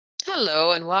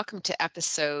Hello and welcome to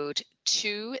episode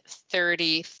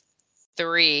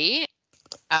 233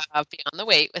 of Beyond the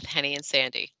Weight with Henny and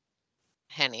Sandy.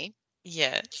 Henny,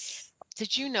 Yes.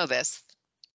 did you know this?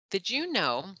 Did you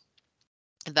know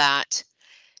that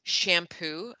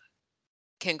shampoo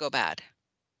can go bad?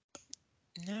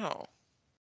 No.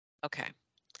 Okay.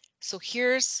 So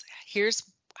here's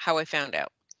how I found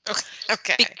out.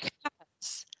 Okay.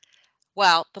 Because,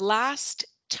 well, the last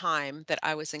time that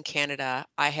I was in Canada,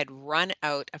 I had run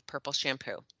out of purple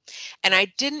shampoo. And I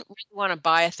didn't really want to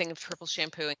buy a thing of purple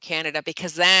shampoo in Canada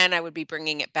because then I would be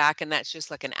bringing it back, and that's just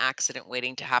like an accident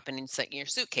waiting to happen in your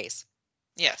suitcase.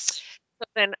 Yes. So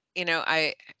then,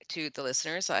 to the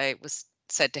listeners, I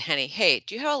said to Henny, "Hey,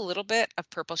 do you have a little bit of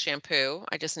purple shampoo?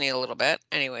 I just need a little bit."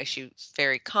 Anyway, she was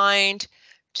very kind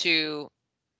to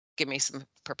give me some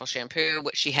purple shampoo,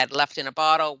 which she had left in a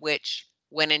bottle, which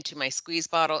went into my squeeze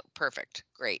bottle. Perfect.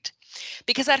 Great.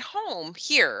 Because at home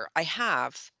here, I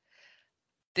have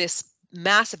this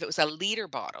massive, it was a liter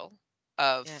bottle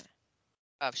of Yeah.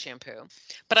 shampoo.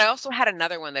 But I also had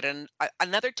another one that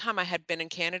another time I had been in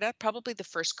Canada, probably the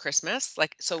first Christmas,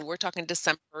 so we're talking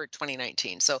December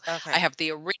 2019. So I Okay. have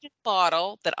the original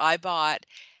bottle that I bought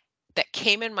that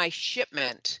came in my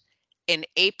shipment in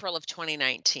April of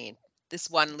 2019, this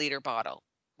 1 liter bottle,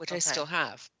 which I Okay. still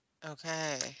have.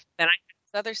 Okay. Then I had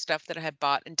this other stuff that I had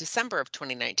bought in December of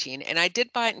 2019, and I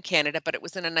did buy it in Canada, but it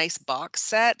was in a nice box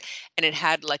set, and it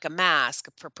had like a mask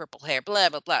for purple hair, blah,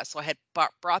 blah, blah. So I had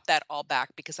brought that all back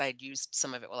because I had used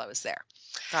some of it while I was there.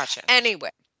 Gotcha. Anyway,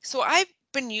 so I've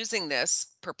been using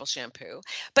this purple shampoo,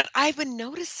 but I've been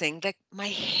noticing that my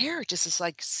hair just is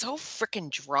like so freaking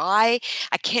dry.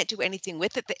 I can't do anything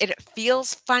with it. It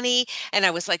feels funny. And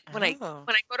I was like, when I Oh.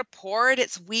 go to pour it,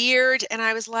 it's weird. And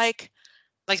I was like,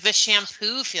 Like the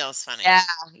shampoo feels funny. yeah,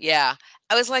 yeah.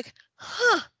 I was like,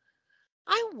 huh,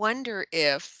 I wonder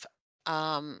if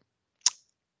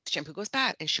shampoo goes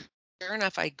bad. And sure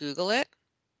enough, I Google it.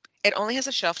 It only has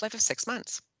a shelf life of 6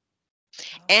 months.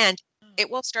 And it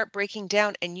will start breaking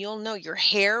down, and you'll know your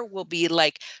hair will be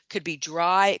like, could be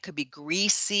dry, it could be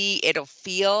greasy, it'll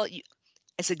feel.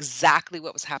 It's exactly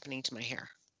what was happening to my hair.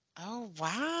 Oh,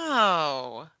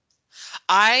 wow.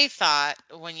 I thought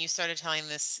when you started telling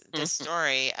this Mhm.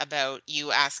 story about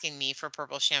you asking me for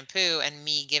purple shampoo and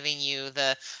me giving you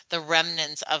the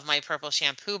remnants of my purple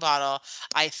shampoo bottle,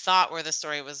 I thought where the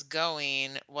story was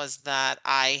going was that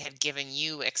I had given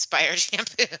you expired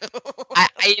shampoo.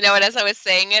 As I was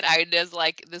saying it, I was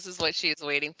like, this is what she's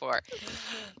waiting for.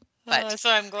 But So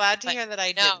I'm glad to but hear that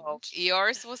I no, didn't.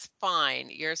 yours was fine.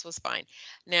 Yours was fine.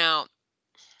 Now,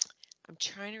 I'm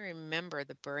trying to remember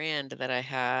the brand that I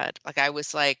had.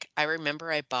 I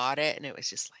remember I bought it and it was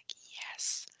just like,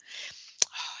 yes.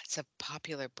 Oh, it's a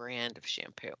popular brand of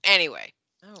shampoo. Anyway,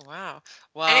 Oh, wow.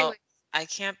 Well, anyway, I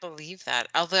can't believe that.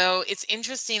 Although it's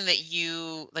interesting that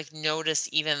you like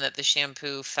noticed even that the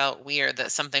shampoo felt weird,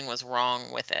 that something was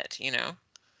wrong with it, you know?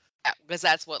 yeah, because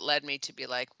that's what led me to be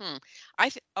like,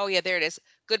 oh yeah, there it is.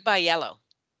 Goodbye Yellow,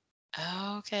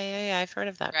 Oh, okay. Yeah, I've heard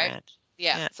of that right? brand.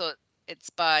 Yeah, Yeah. so it's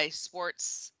by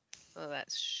Swartz. So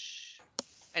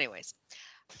anyways,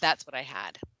 that's what I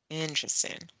had.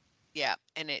 Interesting. Yeah,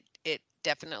 and it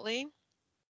definitely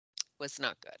was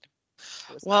not good.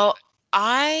 It was not Well, good.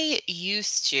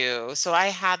 so I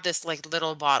had this like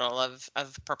little bottle of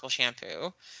purple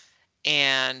shampoo.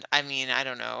 And I mean, I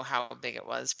don't know how big it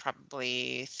was,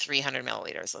 probably 300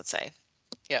 milliliters, let's say.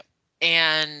 Yep.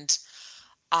 And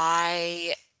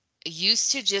I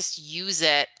used to just use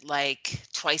it like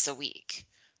twice a week.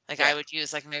 Like I Yeah. would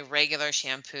use like my regular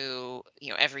shampoo,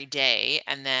 every day,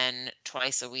 and then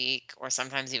twice a week or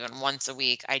sometimes even once a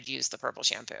week I'd use the purple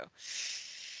shampoo.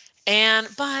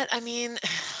 But I mean,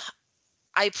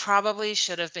 I probably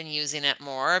should have been using it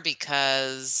more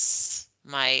because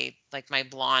my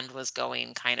blonde was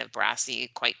going kind of brassy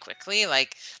quite quickly.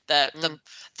 Like the Mm,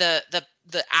 the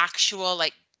the actual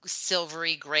like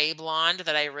silvery gray blonde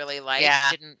that I really liked yeah.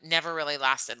 didn't never really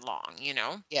lasted long, you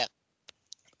know? Yeah.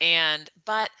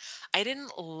 But I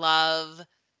didn't love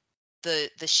the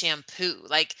shampoo.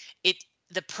 Like it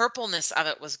the purpleness of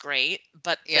it was great,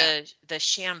 but Yeah. the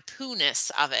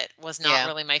shampoo-ness of it was not Yeah.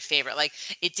 really my favorite. Like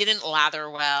it didn't lather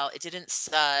well, it didn't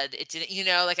sud, it didn't,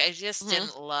 like I just Hmm.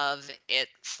 didn't love it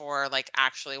for like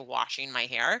actually washing my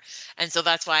hair. And so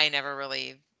that's why I never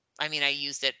really I mean I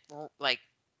used it like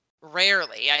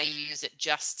rarely. I use it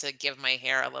just to give my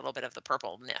hair a little bit of the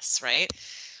purpleness, right?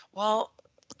 Well,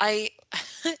 I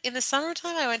in the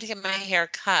summertime I went to get my hair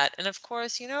cut, and of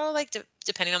course, like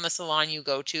depending on the salon you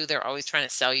go to, they're always trying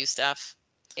to sell you stuff.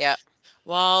 Yeah.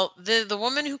 Well, the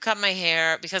woman who cut my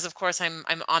hair, because of course I'm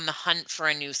on the hunt for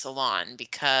a new salon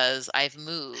because I've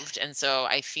moved, and so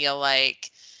I feel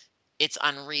like it's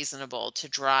unreasonable to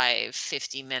drive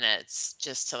 50 minutes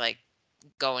just to like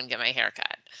go and get my hair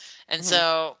cut. And Mhm.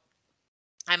 so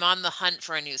I'm on the hunt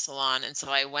for a new salon, and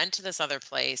so I went to this other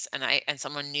place, and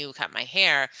someone new cut my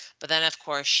hair, but then of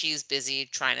course she's busy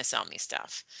trying to sell me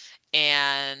stuff.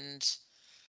 And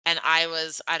I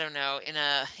was, I don't know, in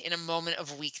a moment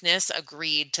of weakness,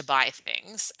 agreed to buy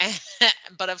things.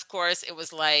 But of course, it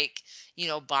was like,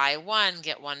 buy one,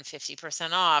 get one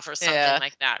 50% off or something Yeah.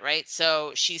 like that, right?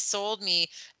 So she sold me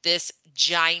this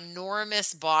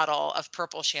ginormous bottle of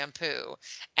purple shampoo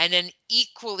and an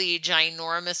equally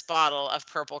ginormous bottle of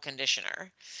purple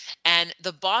conditioner. And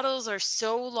the bottles are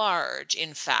so large,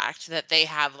 in fact, that they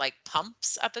have like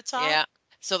pumps at the top. Yeah.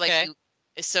 So like Okay.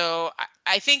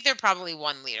 I think they're probably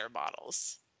 1 liter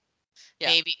bottles,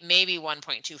 Yeah. maybe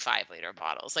 1.25 liter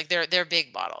bottles. Like they're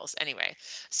big bottles anyway.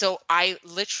 So I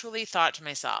literally thought to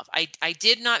myself, I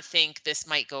did not think this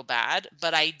might go bad,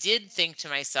 but I did think to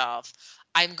myself,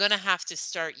 I'm gonna have to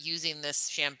start using this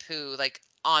shampoo like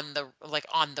on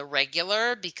the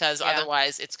regular, because Yeah.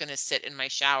 otherwise it's gonna sit in my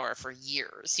shower for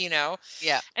years.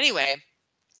 Yeah. Anyway,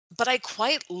 but I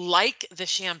quite like the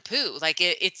shampoo. Like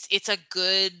it's a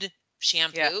good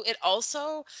Yeah. shampoo. It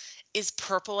also is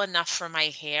purple enough for my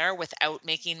hair without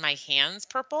making my hands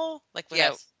purple, like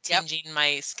without Yes. Yep. tinging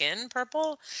my skin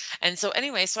purple. And so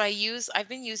anyway, so I've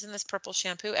been using this purple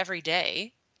shampoo every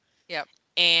day, Yep.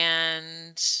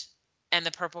 and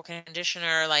the purple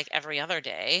conditioner like every other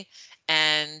day.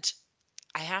 And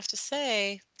I have to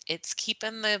say, it's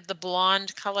keeping the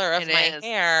blonde color of It my is.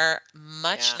 hair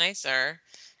much Yeah. nicer,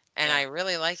 and I Yeah.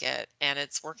 really like it, and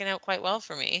it's working out quite well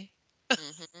for me.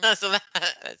 Mhm. So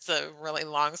that's a really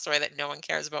long story that no one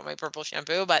cares about my purple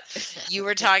shampoo, but you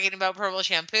were talking about purple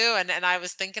shampoo, and I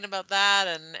was thinking about that,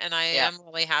 and I Yeah. am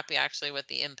really happy actually with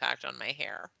the impact on my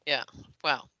hair. Yeah.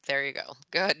 Well, there you go.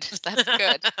 Good. That's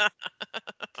good.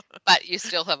 But you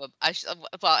still have a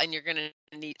well, and you're gonna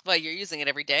need well, you're using it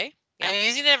every day? I'm Yeah?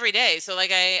 using it every day. So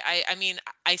like I mean,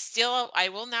 I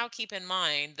will now keep in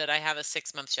mind that I have a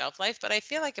 6 month shelf life, but I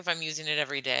feel like if I'm using it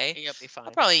every day, You'll be I'll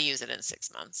fine. probably use it in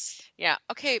 6 months. Yeah.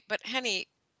 Okay, but Henny,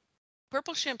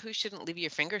 purple shampoo shouldn't leave your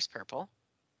fingers purple.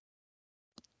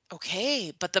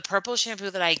 Okay, but the purple shampoo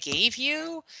that I gave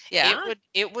you, Yeah?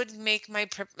 it would make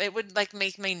it would like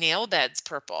make my nail beds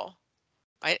purple.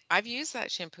 I've used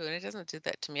that shampoo and it doesn't do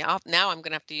that to me. Now I'm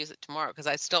gonna have to use it tomorrow because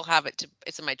I still have it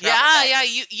it's in my travel Yeah, bag. yeah,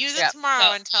 you use it Yeah. So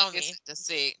tomorrow and I'll tell use me. it to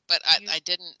see, but You I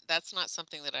didn't that's not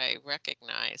something that I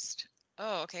recognized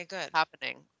Oh, okay, good.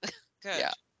 happening.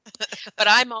 Yeah. Good. But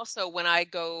I'm also when I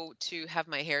go to have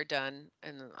my hair done,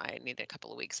 and I need a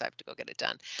couple of weeks, I have to go get it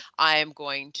done. I am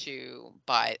going to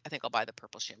buy. I think I'll buy the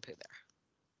purple shampoo there.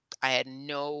 I had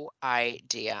no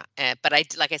idea, and but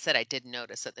like I said, I did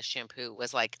notice that the shampoo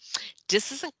was like, this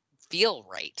doesn't feel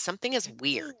right. Something is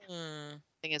weird. Mm.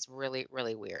 Something is really,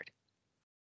 really weird.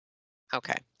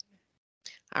 Okay.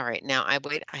 All right. Now I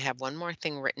wait. I have one more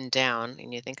thing written down,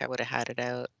 and you think I would have had it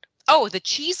out. Oh, the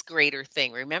cheese grater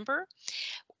thing. Remember?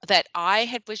 That I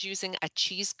had was using a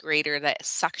cheese grater that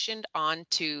suctioned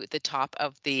onto the top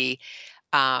of your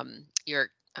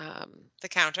The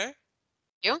counter?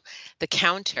 you know, the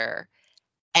counter,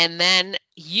 and then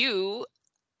you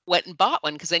went and bought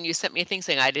one because then you sent me a thing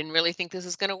saying I didn't really think this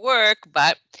is going to work,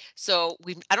 but so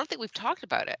we I don't think we've talked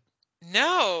about it.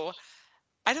 No,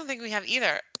 I don't think we have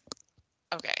either.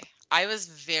 Okay. I was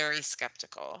very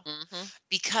skeptical Hmm.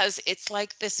 because it's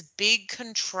like this big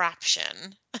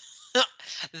contraption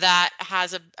that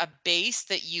has a base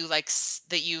that you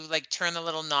turn the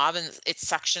little knob and it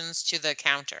suctions to the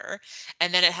counter,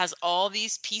 and then it has all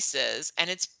these pieces, and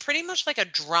it's pretty much like a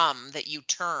drum that you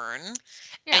turn,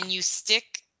 Yeah, and you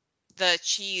stick the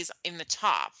cheese in the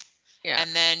top, yeah,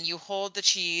 and then you hold the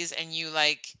cheese and you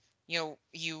wind.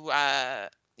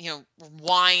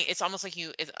 It's almost like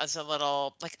it's a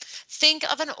little, like, think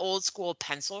of an old school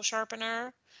pencil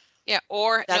sharpener. yeah.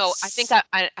 Or no, I think That's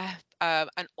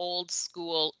an old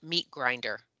school meat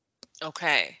grinder.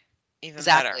 okay, even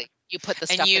better. Exactly. You put the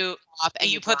And stuff in the top and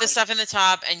you you put the grind. stuff in the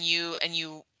top, and you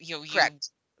Correct.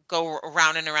 go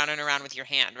around and around and around with your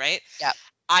hand, right? Yeah.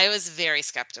 I was very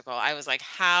skeptical. I was like,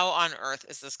 how on earth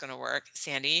is this going to work?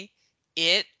 Sandy,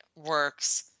 it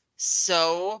works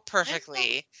so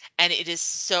perfectly, and it is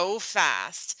so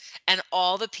fast, and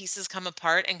all the pieces come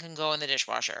apart and can go in the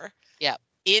dishwasher. Yeah.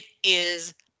 It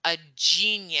is a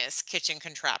genius kitchen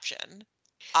contraption.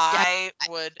 Yeah. I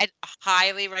would And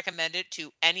highly recommend it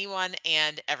to anyone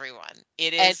and everyone.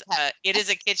 It and is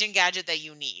a kitchen gadget that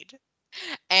you need.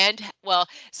 And well,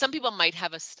 some people might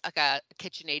have like a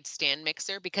KitchenAid stand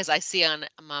mixer, because I see on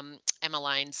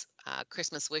Emmeline's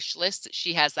Christmas wish list that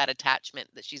she has that attachment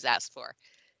that she's asked for.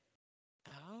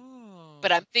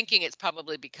 But Oh, I'm thinking it's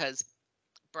probably because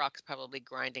Brock's probably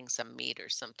grinding some meat or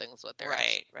something is what they're actually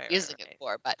right, right, right, using it right.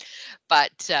 for. But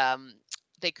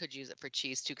they could use it for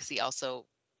cheese too, because he also.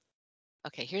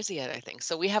 Okay, here's the other thing.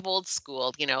 So we have old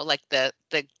school, like the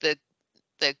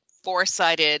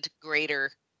four-sided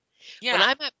grater. When Yeah,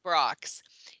 I'm at Brock's,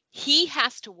 he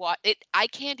has to watch it. I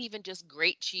can't even just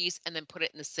grate cheese and then put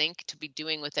it in the sink to be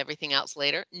doing with everything else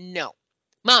later. No,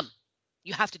 Mom,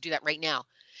 you have to do that right now.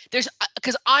 There's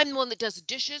because I'm the one that does the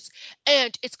dishes,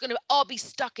 and it's going to all be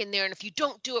stuck in there. And if you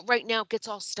don't do it right now, it gets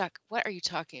all stuck. What are you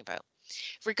talking about?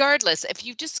 Regardless, if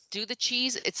you just do the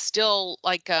cheese, it's still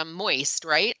like moist,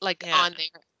 right? Like yeah, on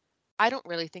there. I don't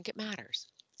really think it matters.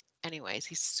 Anyways,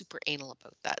 he's super anal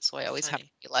about that, so I always have to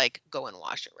funny. be like, go and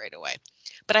wash it right away.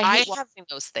 But I I hate have washing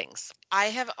those things. I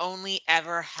have only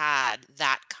ever had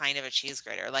that kind of a cheese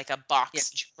grater, like a Yeah,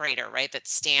 box grater, right? That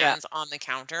yeah, stands on the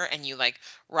counter and you like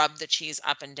rub the cheese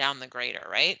up and down the grater,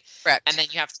 right? And correct. then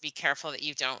you have to be careful that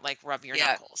you don't like rub your Yeah,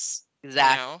 knuckles, you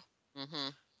exactly. know? Hmm.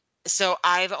 So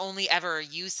I've only ever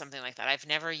used something like that. I've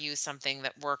never used something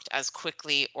that worked as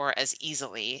quickly or as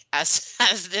easily as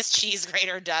as this cheese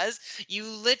grater does. You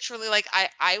literally like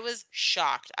I was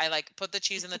shocked. I like put the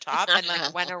cheese in the top and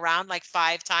like went around like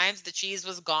 5 times. The cheese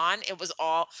was gone. It was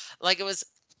all like it was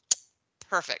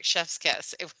perfect. Chef's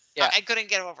kiss. Yeah. I couldn't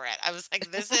get over it. I was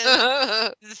like, this is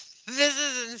this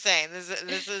is insane.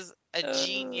 This is a Uh,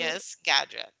 genius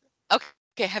gadget.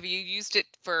 okay, have you used it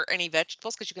for any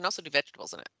vegetables? Because you can also do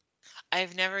vegetables in it.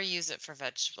 I've never used it for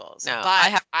vegetables, No, I but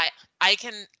have. I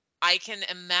can I can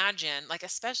imagine like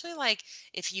especially like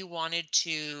if you wanted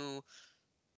to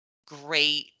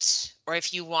grate or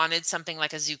if you wanted something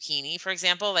like a zucchini, for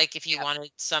example, like if you Yeah.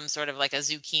 wanted some sort of like a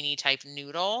zucchini type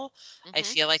noodle, I Hmm.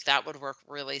 feel like that would work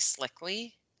really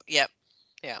slickly. Yep.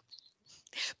 Yeah.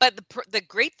 But the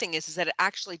great thing is that it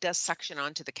actually does suction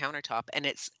onto the countertop, and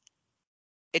it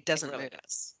It doesn't really move.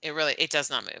 does. It does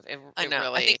not move. I It know.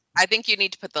 really I think you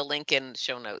need to put the link in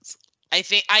show notes. I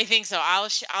think so.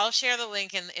 I'll share the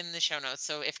link in the show notes.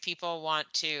 So if people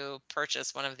want to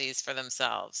purchase one of these for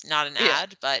themselves, not an Yeah.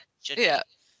 ad, but should Yeah. be.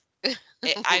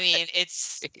 I mean,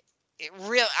 it's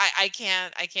I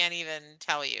can't even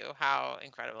tell you how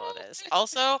incredible it is.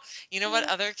 Also, you know what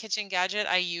other kitchen gadget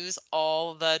I use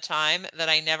all the time that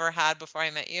I never had before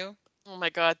I met you? Oh my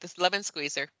God, this lemon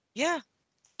squeezer. Yeah,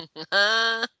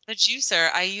 Ah. the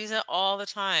juicer. I use it all the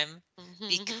time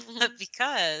because Mhm.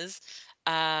 because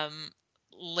um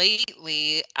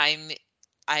lately I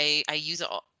use it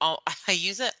I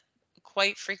use it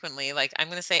quite frequently. Like I'm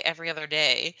going to say every other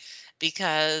day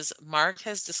because Mark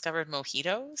has discovered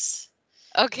mojitos.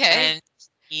 Okay. And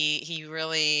he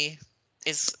really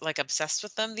is like obsessed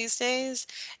with them these days.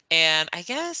 And I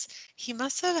guess he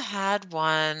must have had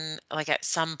one like at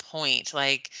some point,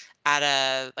 like at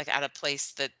a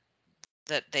place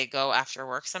that they go after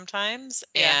work sometimes.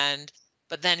 Yeah. And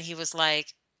but then he was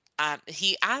like,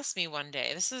 he asked me one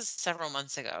day, this is several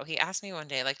months ago, he asked me one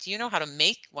day, like, do you know how to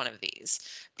make one of these?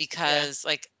 Yeah. Because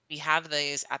like we have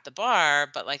these at the bar,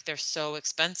 but like they're so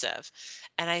expensive.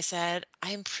 And I said,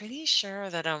 I'm pretty sure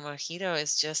that a mojito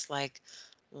is just like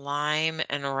lime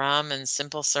and rum and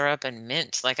simple syrup and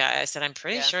mint. Like I said, I'm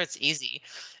pretty Yeah. sure it's easy.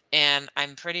 And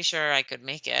I'm pretty sure I could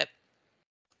make it.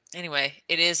 Anyway,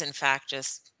 it is in fact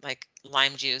just like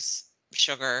lime juice,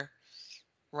 sugar,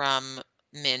 rum,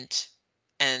 mint,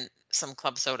 and some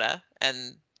club soda,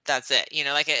 and that's it. You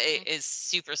know, like it Mm. is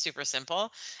super, super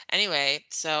simple. Anyway,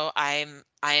 so I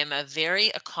am a very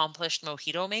accomplished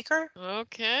mojito maker,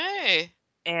 Okay.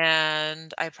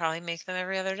 and I probably make them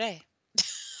every other day.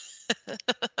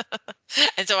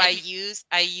 And so And I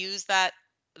use that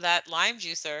lime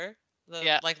juicer, the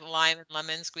yeah. like the lime and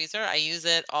lemon squeezer. I use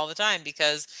it all the time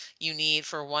because you need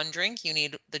for one drink, you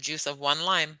need the juice of one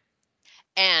lime.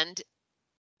 And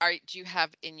do you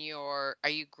have in your are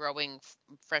you growing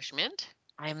fresh mint?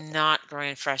 I'm not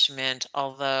growing fresh mint,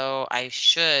 although I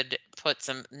should put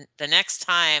some the next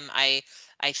time I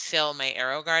fill my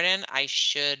arrow garden, I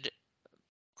should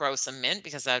grow some mint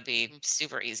because that would be Hmm.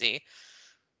 super easy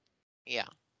Yeah.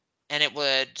 and it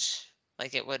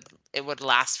would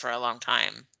last for a long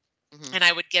time. Hmm. And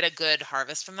I would get a good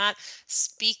harvest from that.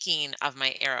 Speaking of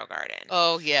my arrow garden,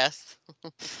 Oh, yes.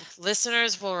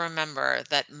 listeners will remember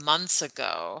that months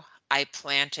ago, I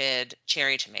planted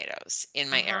cherry tomatoes in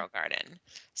my Uh-huh. arrow garden.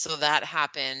 So that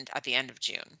happened at the end of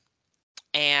June.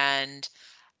 And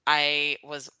I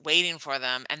was waiting for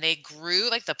them and they grew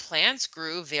like the plants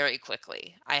grew very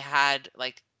quickly. I had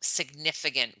like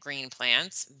significant green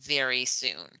plants very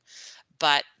soon.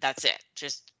 But that's it.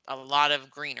 Just a lot of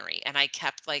greenery. And I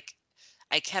kept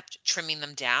trimming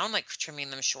them down, like trimming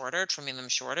them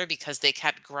shorter because they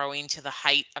kept growing to the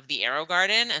height of the arrow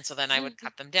garden. And so then I would Mhm.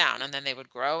 cut them down and then they would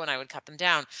grow and I would cut them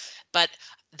down. But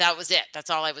that was it. That's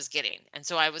all I was getting. And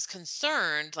so I was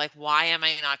concerned, like, why am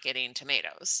I not getting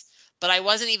tomatoes? But I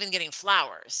wasn't even getting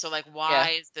flowers. So like,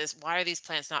 Yeah. why are these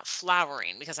plants not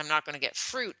flowering? Because I'm not going to get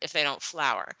fruit if they don't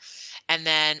flower. And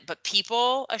then, but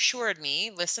people assured me,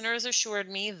 listeners assured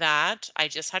me that I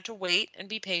just had to wait and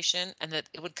be patient and that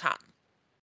it would come.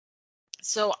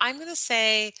 So I'm going to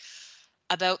say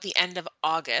about the end of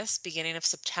August, beginning of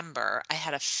September, I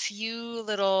had a few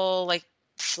little like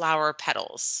flower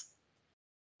petals.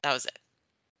 That was it.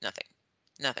 Nothing,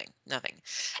 nothing, nothing.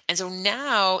 And so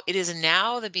now it is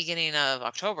now the beginning of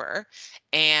October,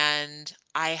 and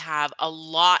I have a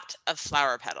lot of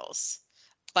flower petals,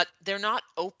 but they're not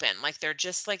open. Like they're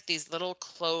just like these little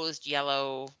closed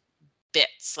yellow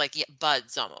bits, like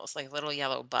buds almost, like little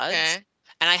yellow buds. Okay.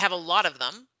 And I have a lot of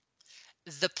them.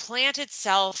 The plant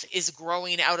itself is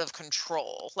growing out of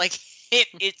control. Like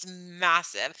it's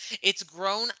massive. It's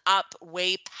grown up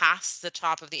way past the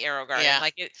top of the arrow garden. Yeah.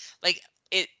 Like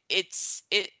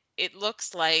it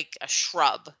looks like a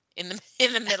shrub in the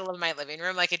in the middle of my living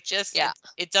room. Like Yeah.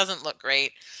 it doesn't look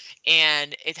great.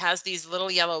 And it has these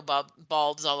little yellow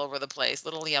bulbs all over the place,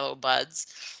 little yellow buds,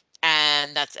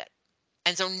 and that's it.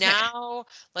 And so Okay. now,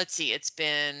 let's see, it's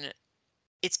been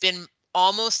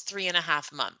almost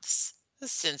 3.5 months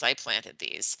since I planted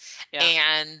these. Yeah.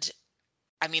 And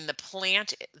I mean, the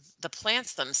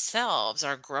plants themselves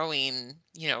are growing,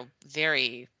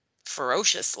 very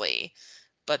ferociously,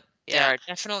 but there Yeah. are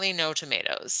definitely no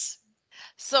tomatoes.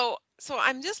 So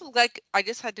I'm just like I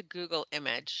just had to Google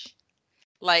image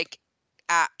like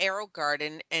arrow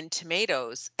garden and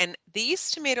tomatoes, and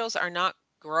these tomatoes are not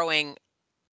growing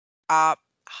up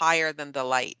higher than the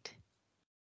light.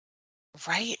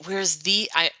 Right? Where's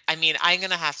I mean, I'm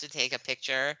gonna have to take a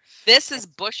picture. This And, is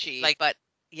bushy, like, but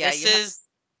yeah, this you have to.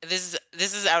 is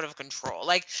this is out of control.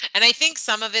 Like, and I think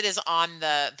some of it is on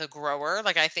the grower.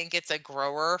 Like, I think it's a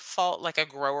grower fault, like a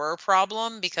grower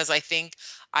problem, because I think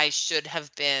I should have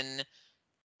been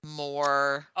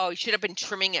more. Oh, you should have been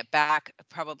trimming it back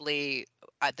probably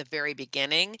at the very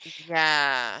beginning,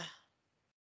 Yeah.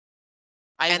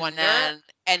 I and wonder.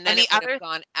 And then the it would have other.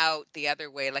 gone out the other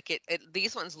way. Like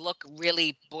these ones look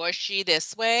really bushy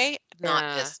this way, not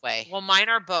Yeah. this way. Well, mine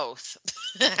are both.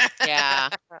 Yeah.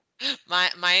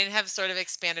 Mine have sort of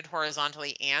expanded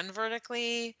horizontally and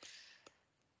vertically.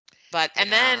 But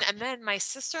Yeah. and then my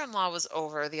sister-in-law was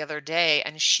over the other day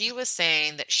and she was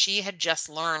saying that she had just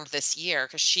learned this year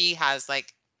because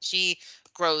she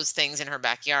grows things in her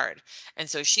backyard. And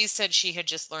so she said she had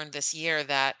just learned this year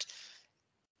that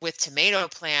with tomato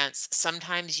plants,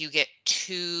 sometimes you get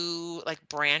two like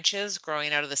branches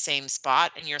growing out of the same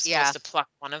spot and you're supposed Yeah. to pluck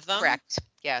one of them. Correct.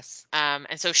 Yes.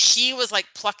 And so she was like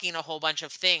plucking a whole bunch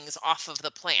of things off of the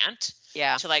plant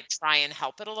Yeah. to like try and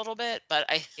help it a little bit, but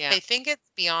Yeah. I think it's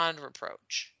beyond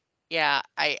reproach. Yeah.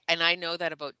 I know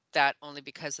that about that only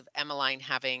because of Emmeline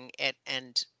having it,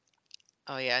 and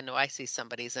oh yeah, no, I see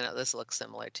somebody's in it. This looks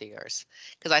similar to yours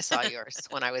because I saw yours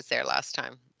when I was there last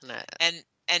time. And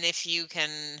And if you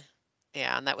can,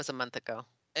 yeah, and that was a month ago.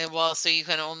 well, so you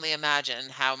can only imagine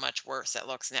how much worse it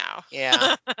looks now.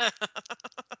 Yeah.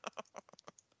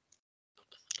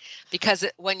 Because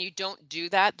when you don't do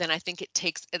that, then I think it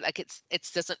takes like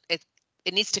it's doesn't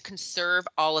it needs to conserve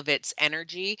all of its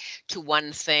energy to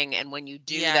one thing, and when you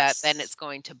do that, then Yes. it's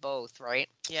going to both, right?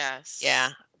 Yeah.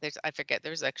 Yes. There's I forget.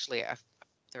 There's actually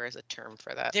there is a term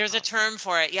for that. There's a term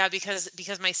for it. Yeah, because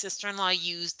my sister-in-law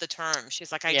used the term.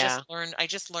 She's like, Yeah. I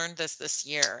just learned this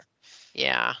year.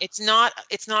 Yeah. It's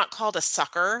not called a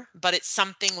sucker, but it's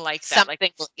something like that. Like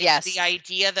Something. it's the Yes.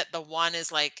 idea that the one is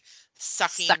like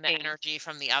sucking the Sucking. energy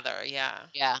from the other. Yeah.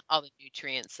 Yeah. All the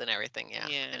nutrients and everything. Yeah. I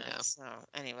Yeah. know. So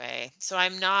anyway, so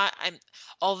I'm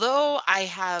although I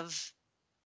have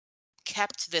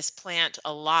kept this plant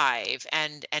alive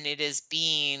and it is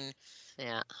being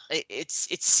Yeah. it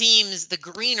seems the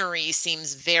greenery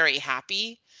seems very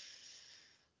happy.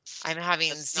 I'm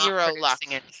having It's not producing luck.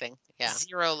 anything. Yeah.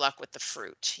 Zero luck with the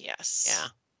fruit. Yes.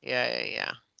 Yeah.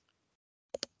 Yeah.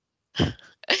 Yeah.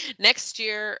 Next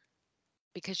year,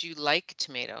 because you like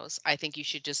tomatoes, I think you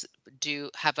should just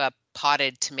have a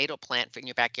potted tomato plant in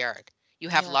your backyard. You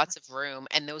have Yeah. lots of room,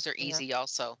 and those are Yeah. easy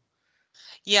also.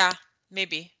 Yeah,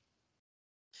 maybe.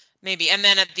 Maybe. And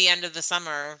then at the end of the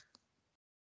summer,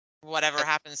 whatever Uh,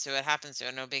 happens to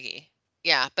it, no biggie.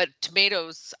 Yeah, but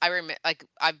tomatoes, I remember, like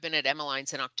I've been at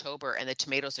Emmeline's in October, and the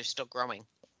tomatoes are still growing.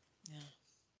 Yeah.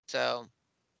 So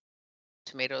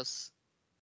tomatoes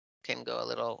can go a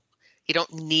little, you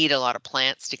don't need a lot of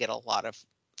plants to get a lot of fruit.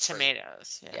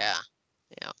 Tomatoes. Yeah.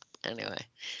 Yeah. Anyway, Well,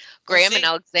 Graham and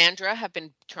Alexandra have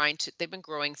been they've been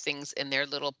growing things in their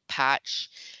little patch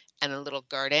and a little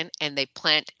garden, and they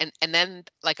plant, and then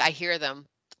like I hear them,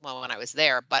 well, when I was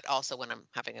there, but also when I'm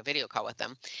having a video call with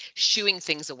them, shooing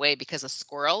things away because a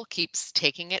squirrel keeps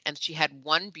taking it. And she had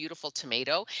one beautiful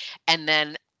tomato, and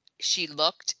then she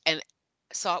looked and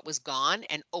saw it was gone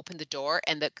and opened the door,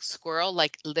 and the squirrel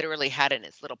like literally had it in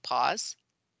its little paws.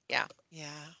 Yeah.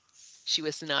 Yeah. She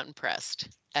was not impressed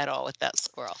at all with that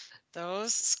squirrel.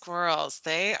 Those squirrels,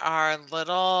 they are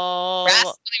little,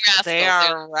 Rascally they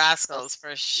rascals. are rascals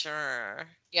for sure.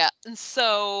 Yeah. And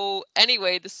so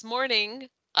anyway, this morning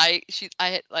I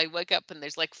wake up and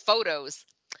there's like photos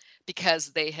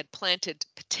because they had planted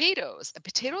potatoes. And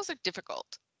potatoes are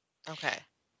difficult. Okay.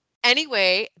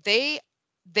 Anyway, they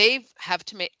have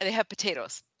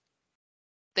potatoes.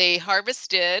 They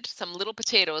harvested some little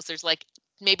potatoes. There's like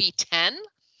maybe 10,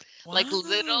 like Wow.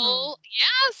 little,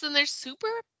 yes, and they're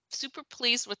super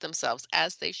pleased with themselves,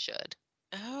 as they should.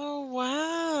 Oh,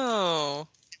 wow.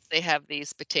 They have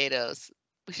these potatoes.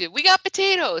 We got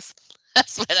potatoes.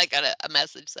 That's what I got a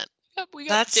message sent. Yep, we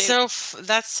got potatoes.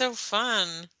 That's so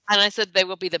fun. And I said they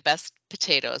will be the best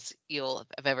potatoes you'll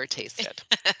have ever tasted.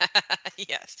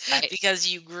 Yes, Right? because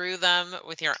you grew them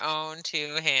with your own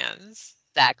two hands.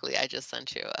 Exactly. I just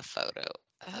sent you a photo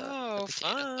of the Oh,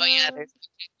 potatoes. Oh yeah, fun. there's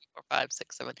 4, 5,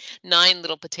 6, 7, 9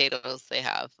 little potatoes they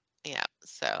have. Yeah.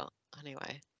 So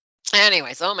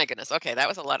anyways, oh my goodness. Okay, that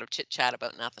was a lot of chit chat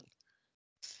about nothing.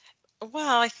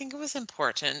 Well, I think it was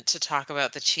important to talk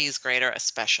about the cheese grater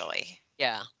especially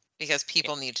Yeah. because Yeah.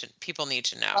 people need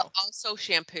to Well, know. also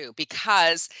shampoo,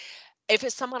 because if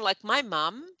it's someone like my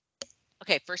mom,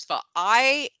 okay, first of all,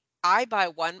 I buy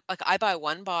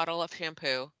one bottle of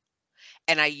shampoo,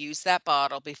 and I use that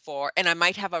bottle before, and I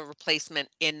might have a replacement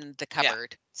in the Yeah,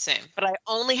 cupboard, same. but I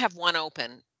only have one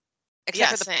open, except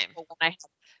Yeah, for the same. purple one I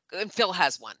have, and Phil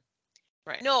has one.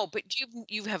 Right. No, but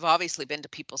you have obviously been to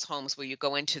people's homes where you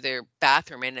go into their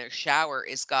bathroom and their shower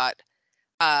is got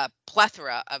a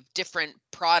plethora of different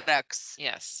products.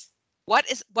 Yes. What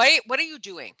are you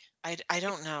doing? I If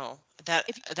don't know. That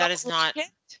if you that don't is like not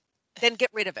it, then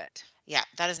get rid of it. yeah,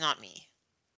 that is not me.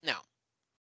 No.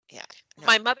 Yeah. No.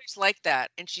 My mother's like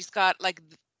that, and she's got like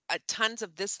tons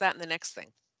of this, that, and the next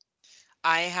thing.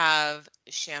 I have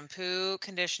shampoo,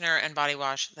 conditioner, and body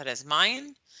wash that is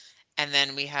mine. And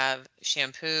then we have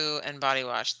shampoo and body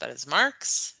wash that is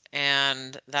Mark's,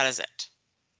 and that is it.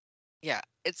 Yeah,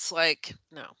 it's like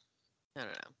no, no, no,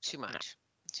 no, too No, much,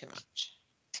 too much.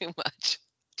 too much,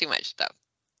 too much stuff.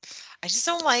 I just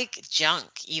don't like junk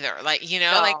either. Like,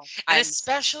 No, and I'm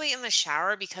especially in the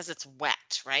shower because it's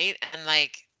wet, right? And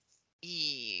like,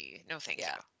 no, thank you.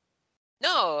 yeah.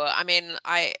 No, I mean,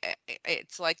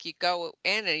 it's like you go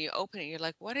in and you open it, you're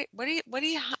like, what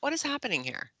is happening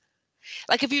here?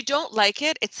 Like, if you don't like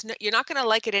it, you're not going to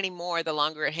like it anymore the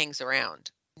longer it hangs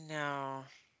around. No.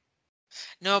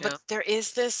 No, You but know, there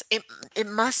is this, it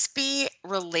must be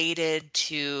related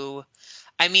to,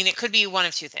 I mean, it could be one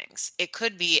of two things. It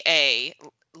could be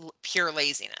pure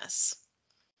laziness,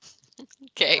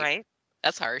 okay, right?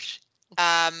 that's harsh.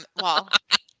 Well,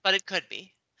 but it could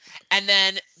be. And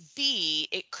then B,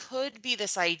 it could be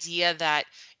this idea that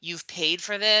you've paid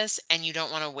for this and you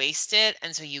don't want to waste it,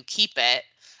 and so you keep it.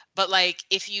 But like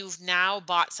if you've now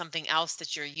bought something else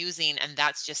that you're using and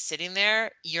that's just sitting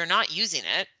there, you're not using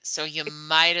it, so you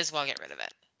might as well get rid of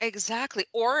it. Exactly,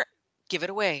 or give it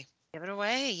away. Give it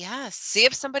away. See Yes.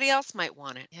 if somebody else might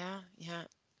want it. Yeah, yeah,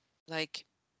 Like,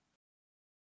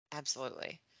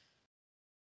 absolutely.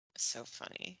 So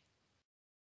funny.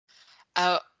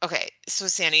 Oh, okay. So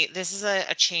Sandy, this is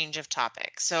a change of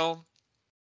topic. So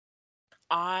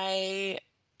I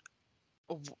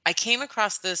I came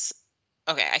across this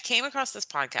okay, I came across this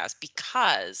podcast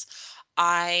because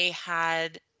I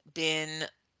had been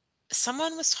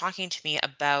someone was talking to me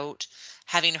about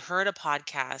having heard a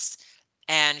podcast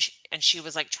and she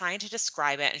was like trying to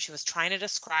describe it and she was trying to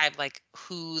describe like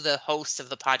who the host of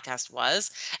the podcast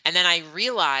was and then I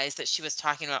realized that she was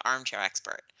talking about Armchair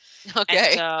Expert. And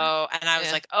okay, so, and I was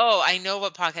yeah, like, "Oh, I know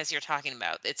what podcast you're talking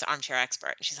about. It's Armchair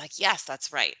Expert." And she's like, "Yes,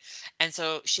 that's right." And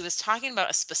so she was talking about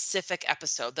a specific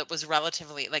episode that was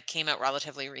relatively like came out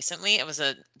relatively recently. It was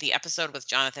the episode with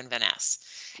Jonathan Van Ness.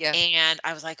 yes, And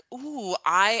I was like, "Ooh,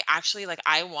 I actually like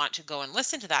I want to go and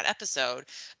listen to that episode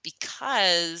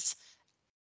because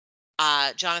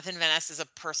Jonathan Van Ness is a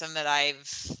person that I've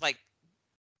like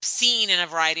seen in a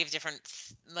variety of different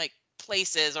like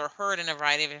places or heard in a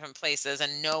variety of different places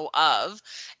and know of.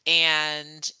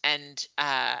 And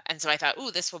so I thought,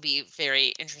 ooh, this will be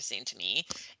very interesting to me.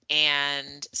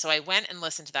 And so I went and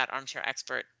listened to that Armchair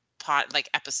Expert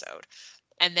episode.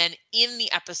 And then in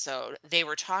the episode, they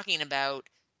were talking about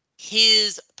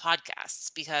his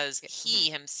podcasts because Yeah. he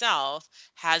himself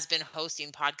has been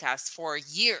hosting podcasts for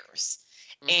years.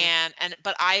 Mm-hmm.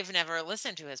 But I've never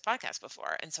listened to his podcast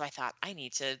before. And so I thought I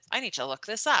need to look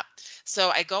this up.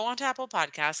 So I go onto Apple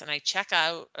Podcasts and I check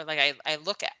out, or I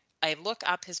look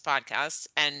up his podcast,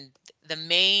 and the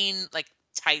main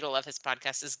title of his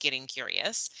podcast is Getting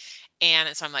Curious.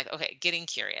 And so I'm like, okay, Getting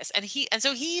Curious. And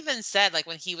so he even said, like,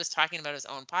 when he was talking about his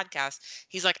own podcast,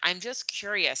 he's like, I'm just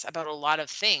curious about a lot of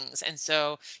things. And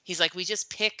so he's like, we just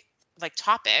pick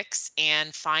topics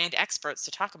and find experts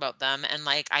to talk about them, and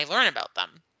I learn about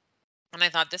them. And I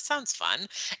thought, this sounds fun.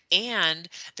 And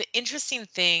the interesting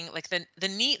thing, the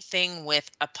neat thing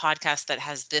with a podcast that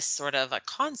has this sort of a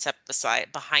concept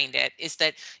behind it, is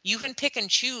that you can pick and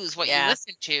choose what you Yeah,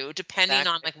 listen to depending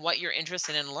on exactly. what you're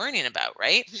interested in learning about,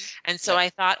 right? Mhm. And so Yep. I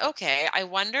thought, okay, I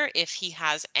wonder if he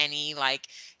has any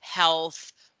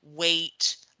health,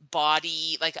 weight,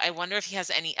 body, I wonder if he has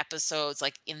any episodes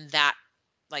in that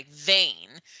vein.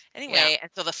 Yeah. Anyway, and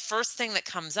so the first thing that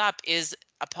comes up is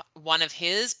one of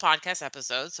his podcast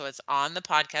episodes. So it's on the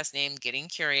podcast name Getting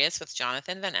Curious with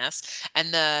Jonathan Van Ness.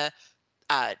 And the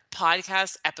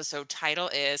podcast episode title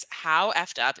is How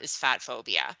Effed Up is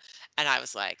Fatphobia? And I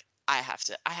was like, I have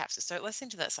to start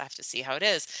listening to this. I have to see how it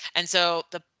is. And so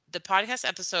the podcast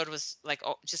episode was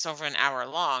just over an hour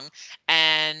long,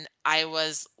 and I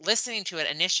was listening to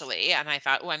it initially, and I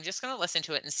thought, oh, I'm just going to listen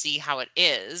to it and see how it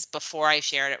is before I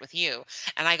shared it with you.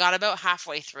 And I got about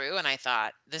halfway through, and I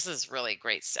thought, this is really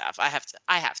great stuff. I have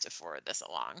to forward this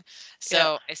along. Yep.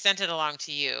 So I sent it along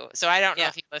to you. So I don't know Yeah.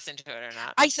 if you listened to it or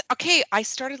not. Okay, I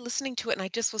started listening to it and I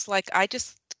just was like, I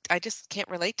just can't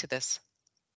relate to this.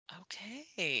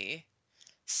 Okay.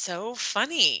 So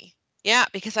funny. Yeah,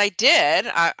 because I did.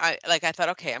 I thought,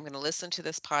 okay, I'm going to listen to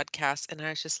this podcast, and I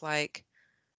was just like,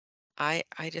 I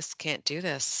just can't do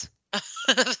this.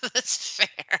 That's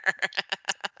fair.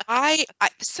 I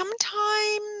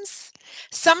sometimes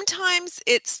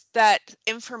it's that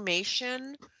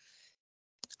information.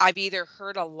 I've either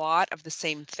heard a lot of the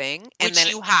same thing, and Which then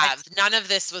you have. None of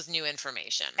this was new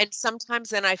information. and sometimes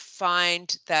then I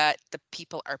find that the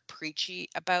people are preachy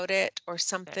about it or Okay.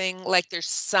 something. Like there's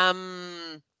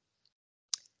something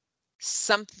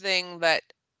that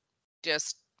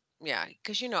just, yeah,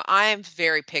 because I'm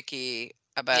very picky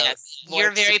about Yes,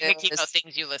 you're very picky about voices.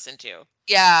 things you listen to.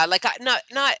 Yeah, like not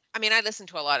I mean, I listen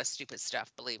to a lot of stupid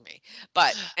stuff, believe me.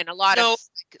 And a lot of No,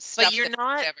 but stuff you're that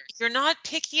not whatever. you're not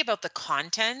picky about the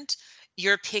content.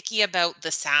 You're picky about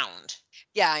the sound,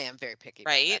 Yeah, I am very picky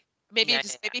about that. right? Maybe Yeah,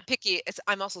 it's yeah, maybe yeah. picky.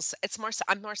 I'm also it's more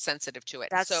I'm more sensitive to it.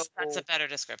 So That's a better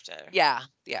descriptor. yeah,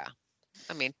 yeah.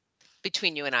 I mean,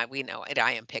 between you and I, we know it.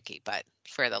 I am picky, but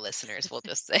for the listeners, we'll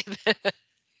just say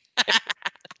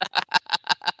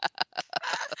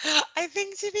I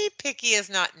think to be picky is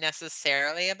not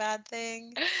necessarily a bad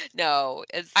thing. no,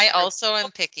 it's I true. also am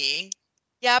picky.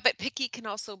 Yeah, but picky can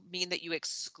also mean that you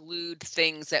exclude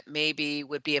things that maybe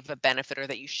would be of a benefit or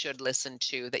that you should listen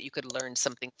to, that you could learn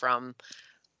something from.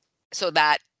 So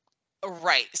that,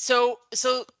 Right. So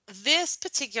this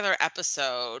particular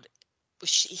episode,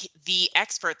 the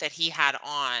expert that he had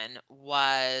on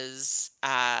was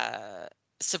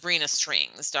Sabrina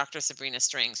Strings, Dr. Sabrina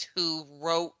Strings, who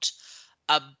wrote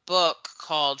a book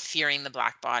called Fearing the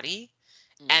Black Body.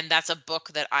 mm, And that's a book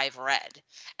that I've read.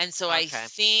 And so I okay.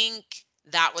 think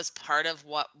that was part of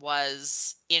what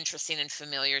was interesting and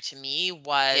familiar to me Yeah,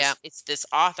 was it's this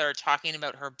author talking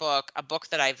about her book, a book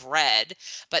that I've read,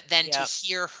 but then to yeah,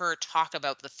 hear her talk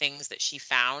about the things that she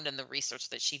found and the research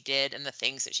that she did and the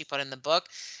things that she put in the book,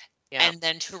 yeah. and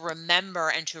then to remember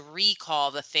and to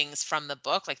recall the things from the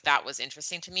book, that was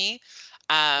interesting to me.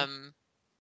 Mm, um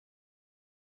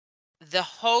the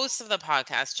host of the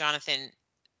podcast, Jonathan,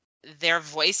 their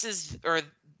voices, or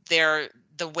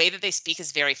the way that they speak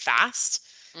is very fast.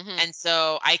 mhm. And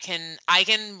so I can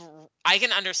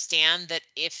understand that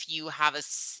if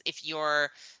you're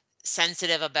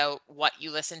sensitive about what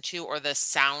you listen to or the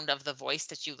sound of the voice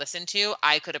that you listen to,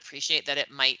 I could appreciate that it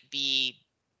might be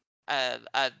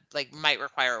might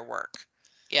require work,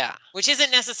 Yeah, which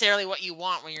isn't necessarily what you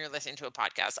want when you're listening to a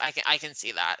podcast. I can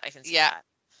see that. I can see yeah. that.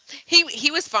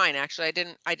 He was fine actually.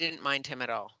 I didn't mind him at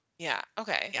all. Yeah.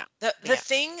 Okay. Yeah. The Yeah.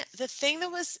 thing that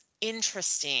was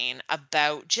interesting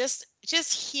about just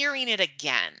hearing it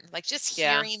again, like just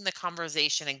Yeah. hearing the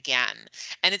conversation again.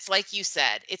 And it's like you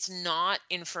said, it's not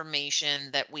information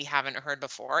that we haven't heard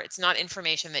before. It's not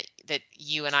information that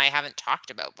you and I haven't talked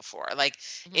about before. Like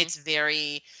Hmm. it's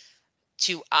very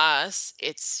to us,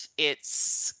 it's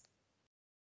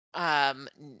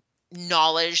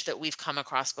knowledge that we've come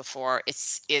across before.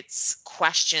 It's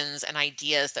questions and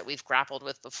ideas that we've grappled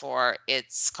with before.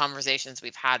 It's conversations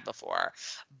we've had before.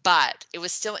 But it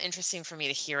was still interesting for me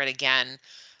to hear it again,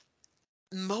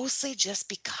 mostly just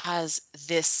because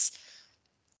this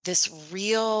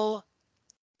real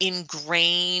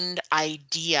ingrained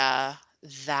idea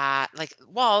that like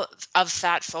well of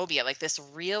fat phobia, like this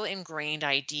real ingrained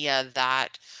idea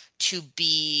that to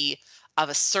be of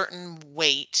a certain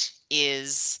weight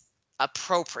is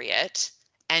appropriate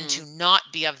and Mm. to not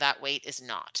be of that weight is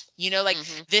not, like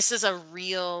Hmm. this is a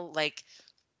real like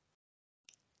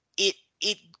it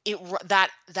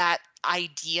that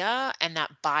idea and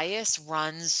that bias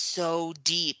runs so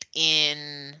deep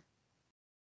in,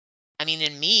 I mean,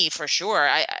 in me for sure.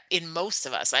 In most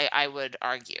of us, I would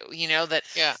argue, that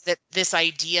Yeah. this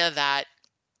idea that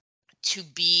to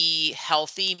be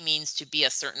healthy means to be a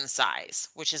certain size,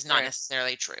 which is not Right.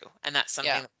 necessarily true, and that's something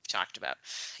Yeah. that we've talked about.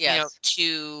 Yes.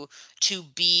 To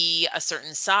be a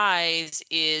certain size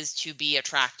is to be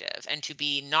attractive, and to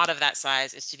be not of that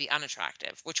size is to be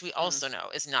unattractive, which we Mm. also know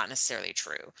is not necessarily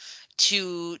true.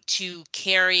 To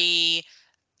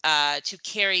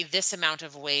carry this amount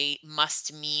of weight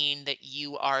must mean that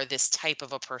you are this type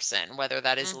of a person, whether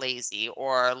that is Mm. lazy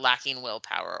or lacking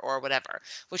willpower or whatever,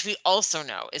 which we also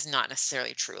know is not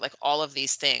necessarily true. Like all of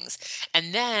these things.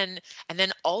 And then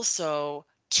also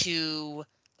to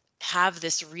have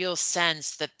this real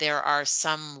sense that there are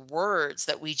some words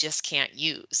that we just can't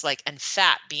use, like, and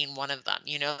fat being one of them,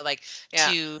 like Yeah.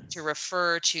 to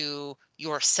refer to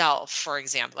yourself, for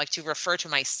example, like to refer to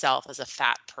myself as a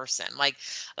fat person, like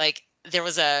there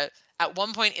was a at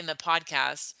one point in the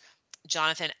podcast,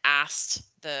 Jonathan asked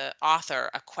the author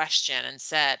a question and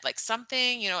said like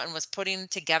something, and was putting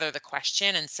together the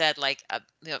question and said like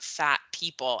fat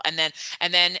people. And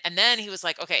then he was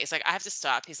like, okay, he's like, I have to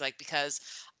stop. He's like, because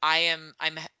I'm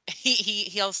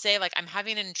he'll say like, I'm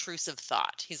having an intrusive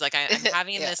thought. He's like, I'm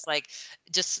having Yeah. this like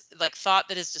just like thought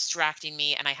that is distracting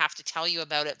me, and I have to tell you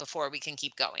about it before we can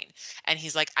keep going. And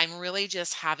he's like, I'm really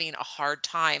just having a hard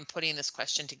time putting this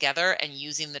question together and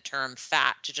using the term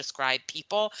fat to describe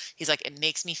people. He's like, it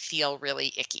makes me feel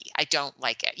really icky. I don't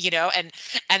like it,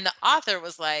 and the author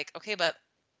was like, okay, but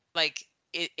like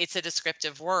it's a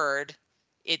descriptive word.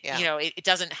 Yeah. It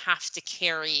doesn't have to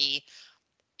carry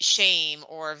shame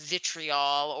or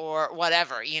vitriol or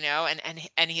whatever,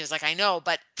 and he was like, I know,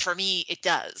 but for me it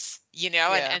does,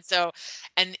 Yeah. and so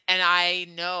and I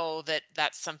know that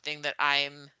that's something that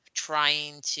I'm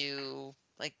trying to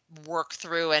like work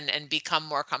through and become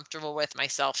more comfortable with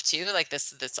myself too, like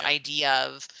this Yeah. idea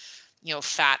of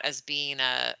fat as being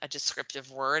a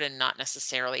descriptive word and not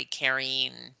necessarily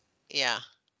carrying Yeah.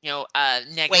 a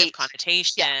negative Weight. Yeah.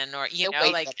 connotation, or The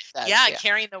weight like that it does. yeah, Yeah.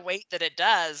 carrying the weight that it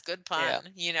does. Good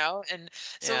pun. Yeah. And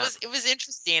so Yeah. it was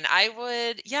interesting. I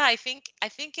would, yeah, I think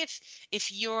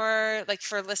if you're like,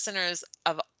 for listeners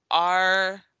of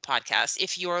our podcast,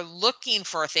 if you're looking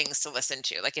for things to listen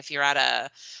to, like if you're at a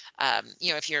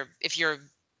if you're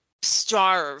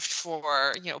starved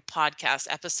for podcast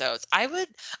episodes, I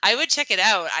would check it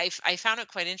out. I found it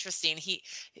quite interesting.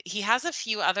 He has a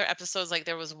few other episodes. Like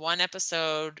there was one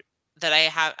episode that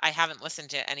I haven't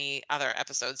listened to any other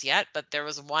episodes yet, but there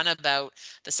was one about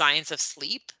the science of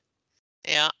sleep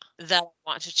Yeah. that I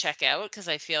want to check out because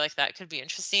I feel like that could be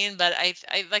interesting. But I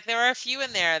like, there are a few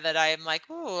in there that I'm like,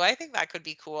 ooh, I think that could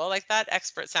be cool. Like that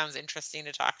expert sounds interesting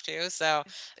to talk to. So I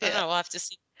don't Yeah. know. We'll have to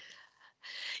see.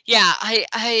 Yeah. I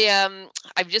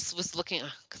just was looking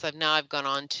because I've gone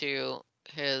on to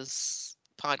his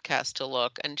podcast to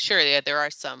look, and sure, yeah, there are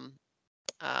some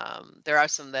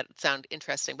that sound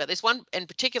interesting, but there's one in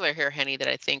particular here, Henny, that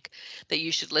I think that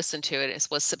you should listen to. It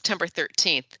was September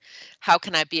 13th. How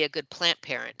can I be a good plant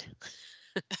parent?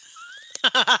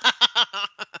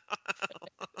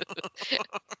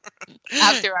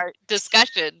 After our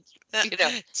discussion, you know.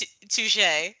 Touche.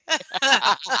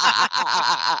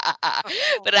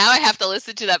 But now I have to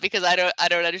listen to that because I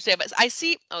don't understand. But I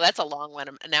see, oh, that's a long one,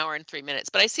 an hour and 3 minutes.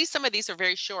 But I see some of these are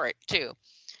very short too,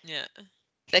 Yeah.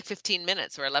 like 15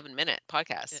 minutes or 11-minute Yeah.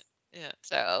 podcasts. Yeah.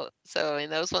 So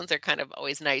and those ones are kind of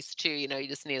always nice too. You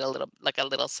just need a little, like a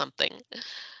little something.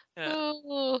 Yeah.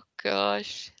 Oh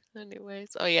gosh.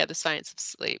 Anyways, oh yeah, the science of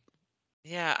sleep.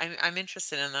 Yeah. I'm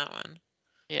interested in that one.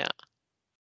 Yeah.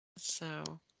 So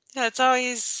Yeah, it's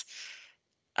always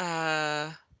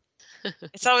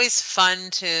fun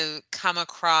to come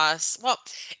across, well,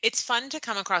 it's fun to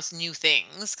come across new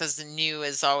things because the new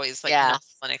is always like Yeah. novel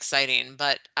and exciting,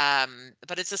 but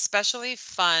it's especially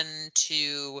fun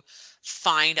to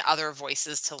find other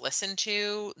voices to listen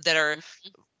to that are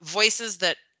Mhm. voices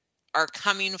that are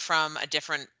coming from a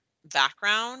different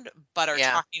background but are Yeah.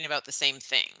 talking about the same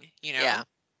thing, you know? Yeah.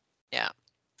 Yeah.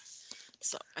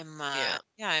 So Yeah.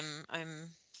 yeah,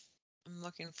 I'm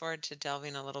looking forward to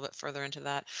delving a little bit further into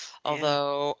that.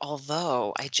 Yeah.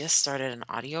 Although I just started an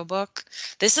audiobook.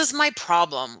 This is my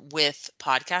problem with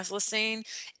podcast listening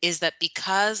is that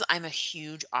because I'm a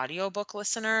huge audiobook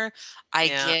listener, I Yeah.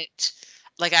 get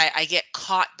I get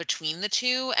caught between the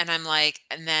two and I'm like,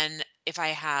 and then if I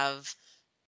have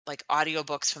like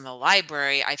audiobooks from the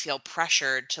library, I feel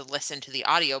pressured to listen to the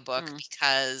audiobook Mm.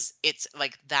 because it's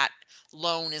like that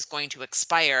loan is going to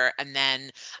expire and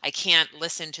then I can't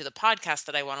listen to the podcast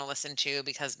that I want to listen to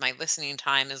because my listening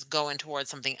time is going towards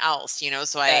something else, you know?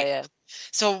 Yeah. Yeah.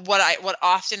 So what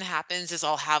often happens is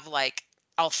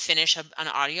I'll finish an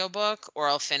audiobook or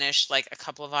I'll finish like a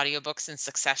couple of audiobooks in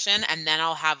succession and then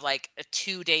I'll have like a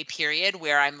 2-day period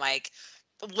where I'm like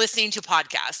listening to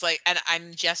podcasts like and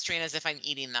I'm gesturing as if I'm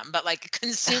eating them, but like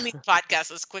consuming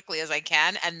podcasts as quickly as I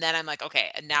can and then I'm like,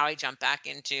 okay, and now I jump back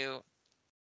into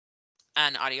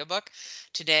an audiobook.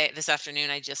 This afternoon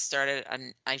I just started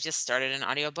an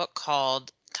audiobook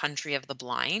called Country of the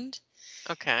Blind.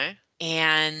 Okay.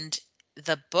 And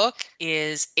the book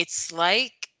it's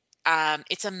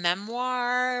a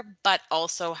memoir, but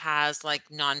also has like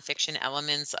nonfiction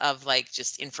elements of like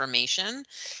just information.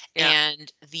 Yeah.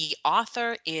 And the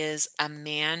author is a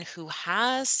man who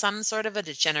has some sort of a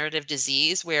degenerative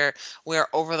disease where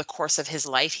over the course of his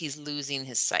life he's losing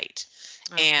his sight.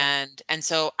 Okay. And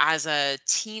so as a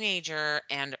teenager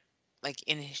and like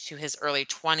into his early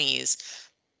 20s,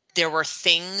 there were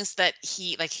things that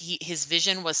his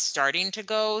vision was starting to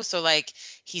go, so like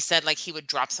he said like he would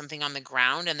drop something on the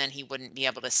ground and then he wouldn't be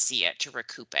able to see it to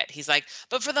recoup it. He's like,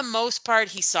 but for the most part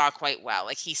he saw quite well.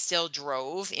 Like he still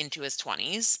drove into his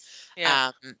 20s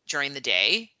Yeah. during the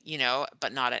day, you know,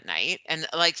 but not at night and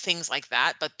like things like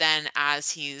that. But then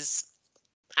as he's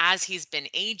been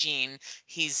aging,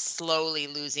 he's slowly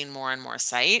losing more and more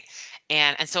sight.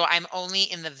 And so I'm only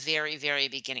in the very, very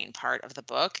beginning part of the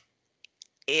book.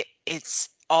 It's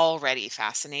already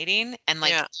fascinating, and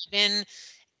like Yeah. even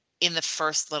in the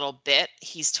first little bit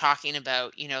he's talking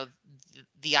about, you know,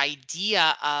 the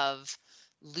idea of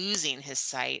losing his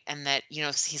sight, and that, you know,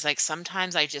 he's like,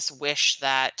 sometimes I just wish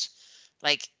that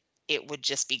like it would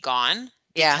just be gone,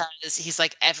 Yeah. because he's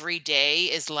like every day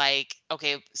is like,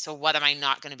 okay, so what am I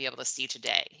not going to be able to see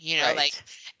today, you know, like. Right.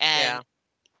 and Yeah.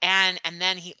 and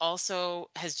then he also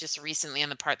has just recently, on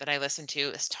the part that I listened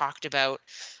to, has talked about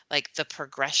like the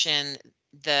progression,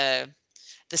 the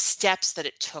the steps that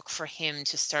it took for him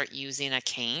to start using a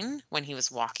cane when he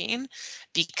was walking,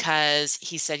 because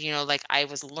he said, you know, like I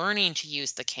was learning to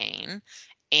use the cane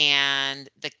and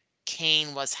the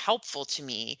cane was helpful to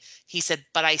me. He said,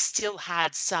 but I still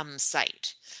had some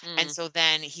sight. And Mm. so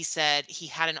then he said he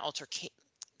had an altercation,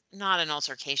 not an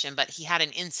altercation, but he had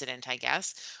an incident, I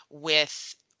guess,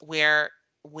 with where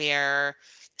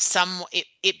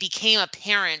it became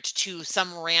apparent to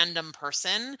some random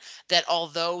person that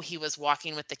although he was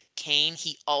walking with the cane,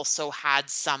 he also had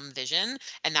some vision,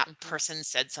 and that Mhm. person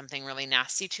said something really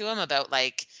nasty to him about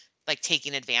like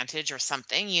taking advantage or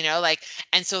something, you know, like.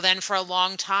 And so then for a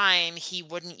long time he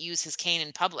wouldn't use his cane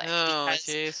in public Oh,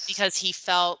 jeez. because he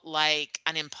felt like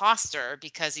an imposter,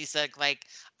 because he said like,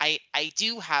 I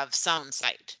do have some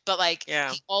sight, but like Yeah.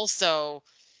 he also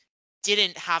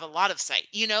didn't have a lot of sight.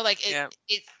 You know, like Yeah.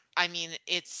 it I mean,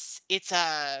 it's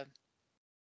a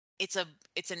it's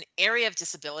an area of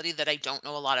disability that I don't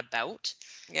know a lot about,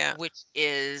 Yeah. which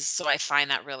is, so I find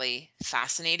that really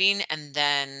fascinating. And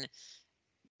then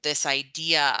this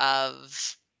idea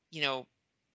of, you know,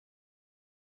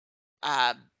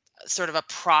 uh sort of a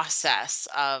process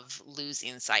of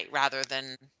losing sight rather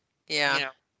than, you Yeah.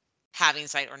 know, having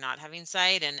sight or not having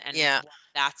sight, and Yeah. what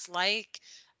that's like.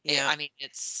 Yeah. I mean,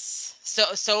 it's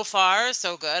so far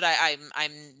so good. I'm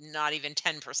not even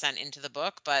 10% into the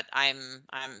book, but I'm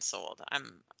sold.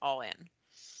 I'm all in.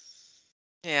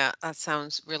 Yeah. That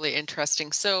sounds really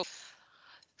interesting. So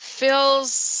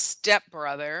Phil's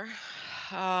stepbrother,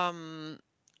 um,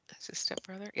 is his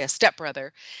stepbrother? Yeah,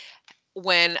 stepbrother.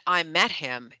 When I met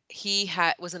him, he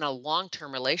was in a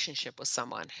long-term relationship with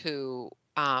someone who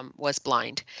was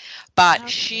blind, but Okay.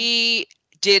 she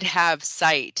did have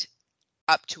sight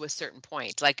up to a certain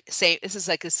point. Like, this is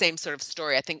like the same sort of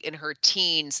story. I think in her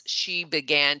teens, she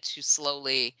began to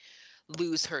slowly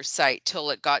lose her sight till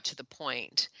it got to the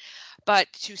point.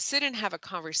 But to sit and have a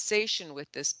conversation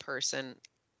with this person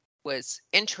was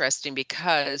interesting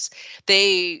because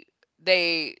they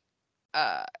they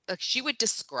like she would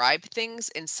describe things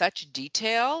in such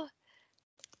detail,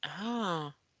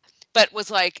 Oh. but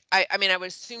was like, I mean, I would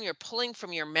assume you're pulling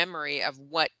from your memory of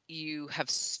what you have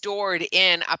stored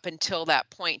in up until that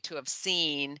point to have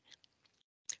seen,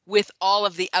 with all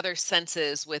of the other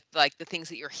senses, with like the things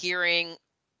that you're hearing,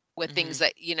 with things Mhm.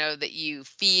 that that you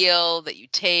feel, that you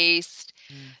taste,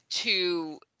 Mm.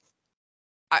 to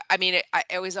I mean,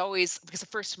 I was always, because the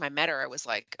first time I met her, I was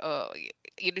like, oh,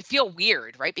 you'd feel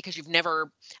weird, right? Because I've never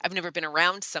been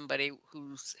around somebody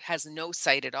who has no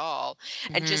sight at all,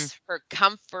 and Mhm. just her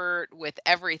comfort with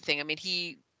everything. I mean,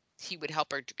 he would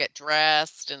help her to get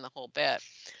dressed and the whole bit.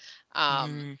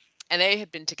 Um, Mhm. and they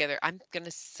had been together, I'm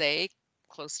gonna say,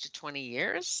 close to 20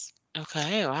 years,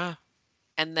 Okay, wow.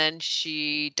 and then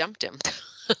she dumped him.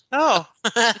 Oh.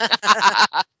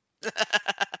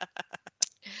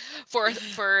 For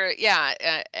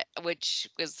yeah, which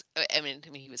was, I mean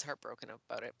he was heartbroken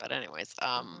about it, but anyways,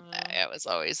 Aw. it was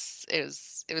always, it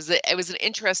was an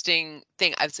interesting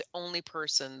thing. I was the only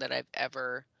person that I've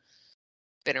ever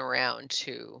been around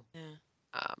who Yeah.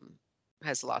 um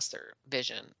has lost their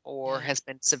vision or Yeah. has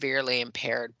been severely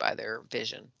impaired by their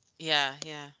vision. Yeah,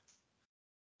 yeah.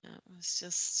 It was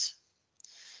just,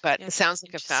 But yeah, it it's sounds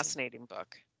like a interesting. fascinating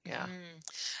book. Yeah. Mhm.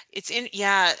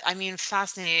 Yeah, I mean,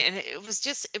 fascinating. And it was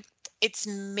just, it's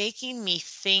making me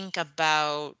think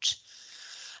about,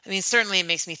 I mean, certainly it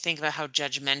makes me think about how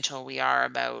judgmental we are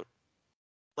about,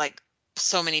 like,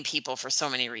 so many people for so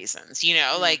many reasons,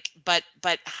 Mm, like, but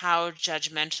how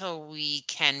judgmental we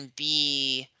can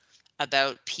be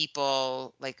about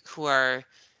people, like, who are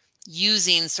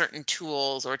using certain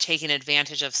tools or taking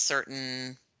advantage of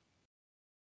certain,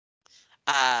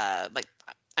 like,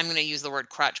 I'm going to use the word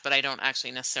crutch, but I don't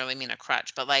actually necessarily mean a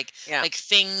crutch, but yeah. like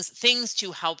things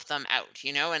to help them out,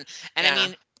 and I Yeah.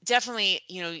 mean, definitely,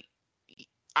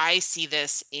 I see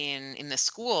this in the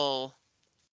school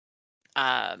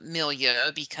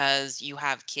milieu, because you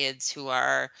have kids who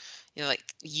are,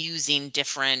 like, using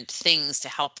different things to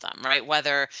help them, right?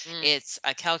 Whether Mm, it's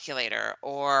a calculator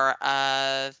or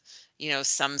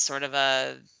some sort of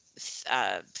a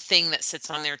thing that sits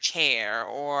on their chair,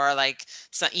 or like,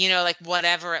 so, like,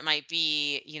 whatever it might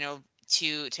be,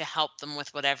 to help them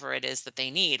with whatever it is that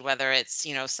they need, whether it's,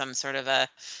 some sort of a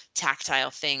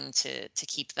tactile thing to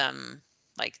keep them,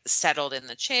 like, settled in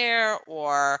the chair,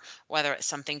 or whether it's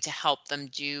something to help them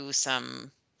do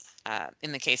some,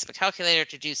 in the case of a calculator,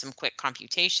 to do some quick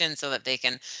computation so that they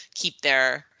can keep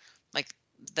their, like,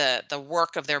 the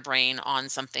work of their brain on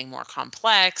something more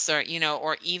complex, or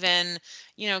or even,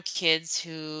 kids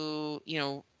who,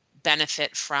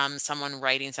 benefit from someone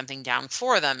writing something down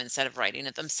for them instead of writing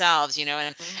it themselves,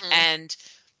 mhm. and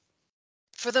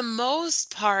for the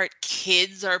most part,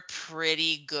 kids are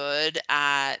pretty good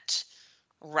at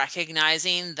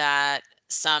recognizing that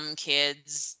some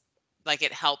kids, like,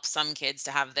 it helps some kids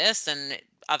to have this, and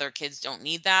other kids don't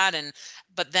need that. And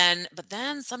but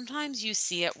then sometimes you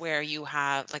see it where you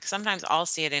have, like, sometimes I'll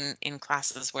see it in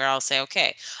classes where I'll say,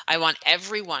 okay, I want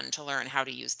everyone to learn how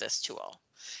to use this tool,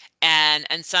 and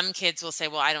some kids will say,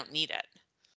 well, I don't need it.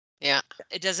 Yeah.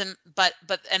 It doesn't, but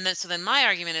and then, so then my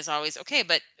argument is always, okay,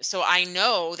 but so I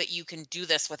know that you can do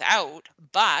this without,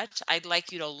 but I'd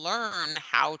like you to learn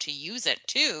how to use it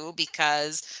too,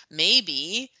 because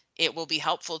maybe it will be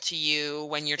helpful to you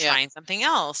when you're Yeah. trying something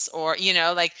else, or,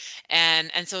 like,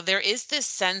 and so there is this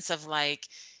sense of, like,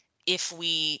 if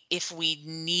we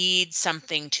need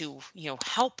something to,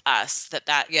 help us,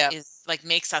 that Yeah. is, like,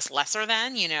 makes us lesser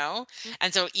than, Mm,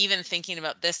 and so even thinking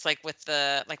about this, like with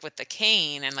the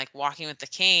cane, and, like, walking with the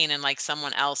cane, and, like,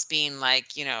 someone else being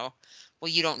like, well,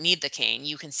 you don't need the cane,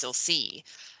 you can still see.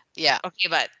 yeah. Okay,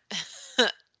 but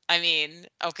I mean,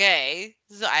 okay,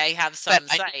 so I have But some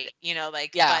I sight,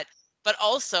 like, yeah. but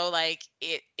also, like,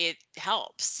 it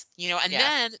helps, and Yeah.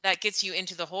 then that gets you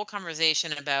into the whole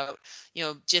conversation about,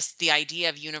 just the idea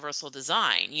of universal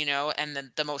design,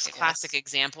 and the most classic Yes.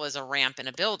 example is a ramp in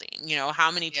a building.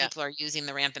 How many Yeah. people are using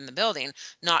the ramp in the building?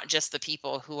 Not just the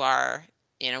people who are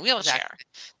in a wheelchair, Exactly.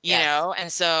 Yes.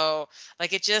 and so,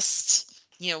 like, it just,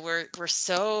 we're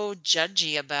so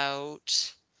judgy about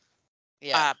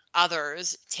Yeah.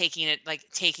 others taking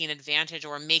advantage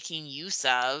or making use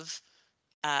of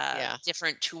Yeah.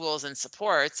 different tools and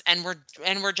supports, and we're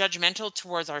judgmental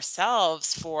towards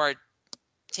ourselves for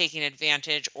taking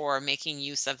advantage or making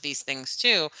use of these things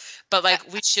too, but, I, like,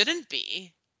 we shouldn't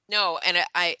be. no, and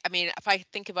I mean, if I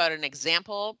think about an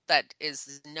example that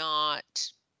is not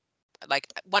like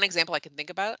one example I can think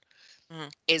about,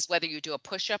 is whether you do a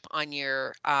push-up on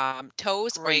your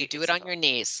toes or you Great do it on example. your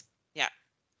knees. Yeah.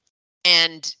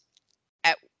 And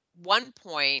at one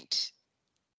point,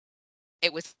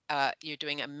 it was you're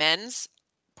doing a men's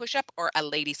push-up or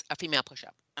a female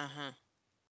push-up. Uh-huh.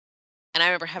 And I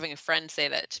remember having a friend say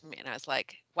that to me, and I was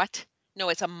like, "What? No,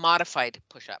 it's a modified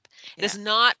push-up. It Yeah. is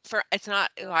not for. It's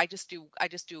not. Oh, I just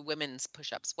do women's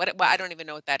push-ups. What? I Right. don't even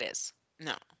know what that is.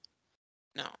 No.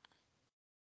 No.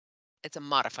 It's a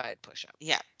modified push-up.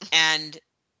 Yeah. And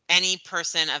any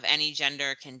person of any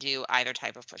gender can do either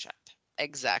type of push-up.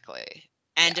 Exactly.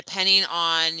 And Yeah. depending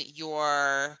on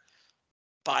your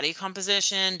body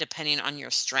composition, depending on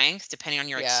your strength, depending on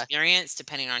your Yeah. experience,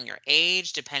 depending on your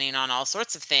age, depending on all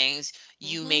sorts of things,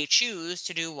 you Mm-hmm. may choose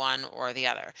to do one or the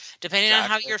other. Depending on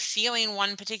how Exactly. you're feeling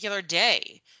one particular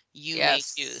day, you may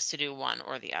choose Yes. to do one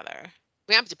or the other.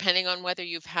 Yeah, depending on whether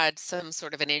you've had some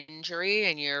sort of an injury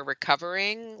and you're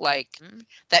recovering, like Mhm.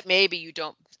 that maybe you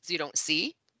don't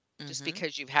see just Mhm.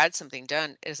 because you've had something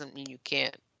done, it doesn't mean you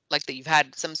can't like that you've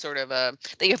had some sort of a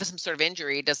that you have some sort of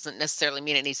injury doesn't necessarily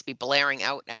mean it needs to be blaring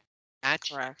out at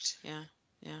you, Correct. Yeah.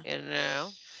 Yeah. you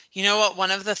know? You know what?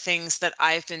 One of the things that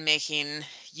I've been making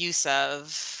use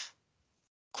of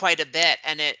quite a bit,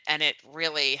 and it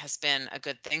really has been a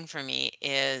good thing for me,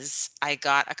 is I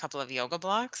got a couple of yoga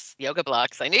blocks. Yoga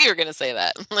blocks. I knew you were gonna say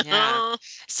that. Yeah.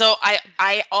 So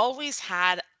I always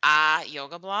had a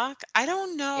yoga block. I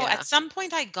don't know. At Yeah. some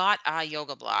point I got a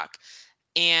yoga block,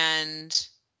 and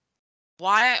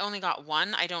why I only got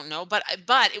one, I don't know, but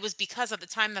it was because at the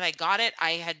time that I got it,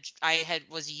 I had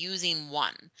was using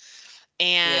one.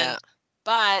 Yeah. And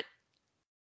but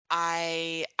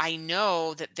I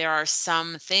know that there are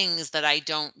some things that I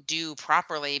don't do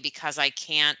properly because I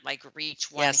can't like reach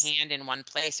one Yes. hand in one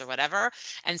place or whatever.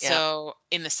 And Yeah. so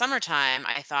in the summertime,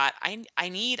 I thought I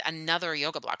need another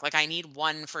yoga block. Like I need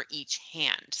one for each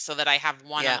hand so that I have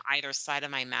one on Yeah. either side of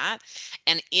my mat.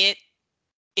 And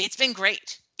it's been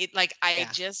great. It like I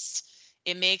Yeah. just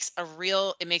it makes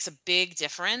a big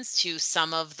difference to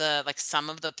some of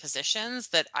the positions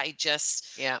that I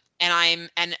just Yeah. and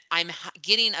I'm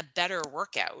getting a better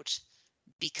workout Yes.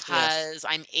 because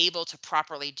I'm able to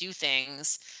properly do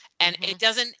things. And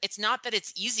Mhm. it's not that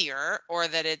it's easier or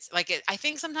that it's like I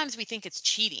think sometimes we think it's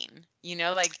cheating,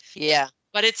 like, Yeah.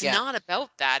 but it's Yeah. not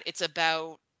about that. It's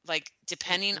about like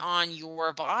depending Mm-mm. on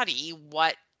your body,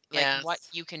 what Yes.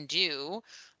 you can do,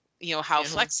 how Mhm.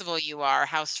 flexible you are,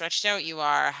 how stretched out you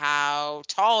are, how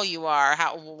tall you are,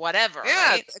 how whatever, Yeah,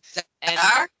 right? And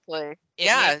exactly. it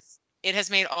Yes. makes it has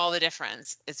made all the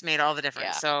difference. It's made all the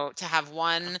difference. Yeah. So to have Yeah.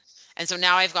 one, and so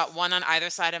now I've got one on either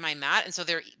side of my mat, and so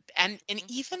there, and Mhm.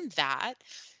 even that,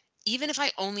 even if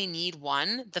I only need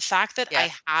one, the fact that Yeah.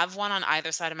 I have one on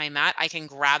either side of my mat, I can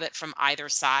grab it from either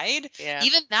side. Yeah.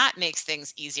 Even that makes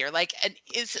things easier. Like, and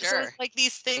it's Sure. like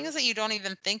these things that you don't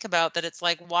even think about. That it's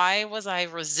like, why was I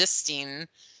resisting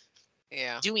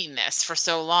Yeah. doing this for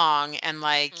so long? And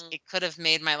like, Mhm. it could have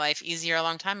made my life easier a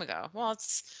long time ago. Well,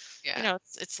 Yeah.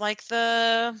 it's like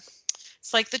the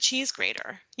cheese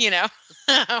grater.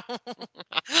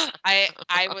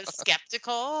 I was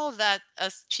skeptical that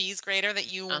cheese grater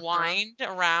that you Uh-huh. wind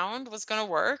around was going to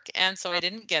work, and so I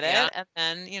didn't get Yeah. it. And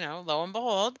then, lo and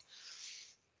behold,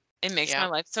 it makes my Yeah.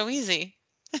 life so easy.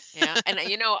 Yeah. And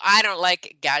I don't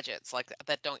like gadgets like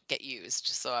that don't get used.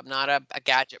 So I'm not a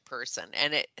gadget person.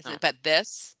 And No, but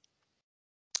this,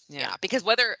 yeah, yeah, because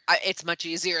whether it's much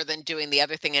easier than doing the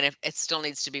other thing and if it still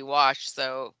needs to be washed,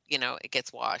 so it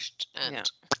gets washed yeah,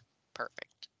 and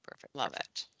perfect. Perfect. love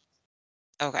Perfect.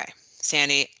 it. Okay,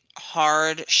 Sandy,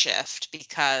 hard shift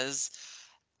because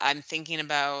I'm thinking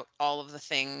about all of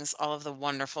the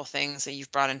wonderful things that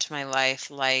you've brought into my life,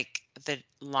 like the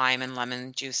lime and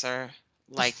lemon juicer,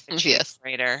 like the cheese Yes.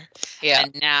 grater. Yeah.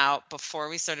 And now, before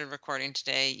we started recording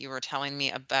today, you were telling me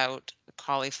about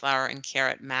cauliflower and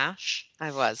carrot mash.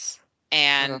 I was.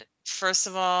 And first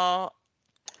of all,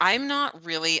 I'm not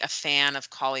really a fan of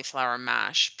cauliflower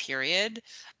mash, period,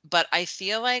 but I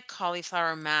feel like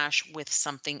cauliflower mash with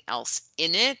something else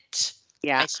in it.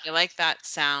 Yeah. I feel like that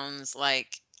sounds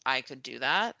like I could do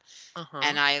that.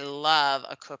 And Uh-huh. I love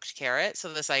a cooked carrot.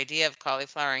 So this idea of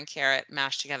cauliflower and carrot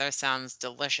mashed together sounds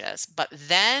delicious. But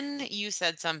then you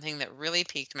said something that really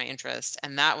piqued my interest,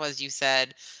 and that was you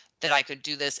said that I could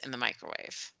do this in the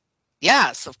microwave.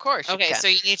 Yes, of course you Okay, can. so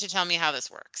you need to tell me how this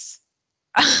works.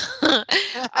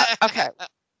 Okay.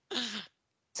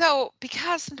 So,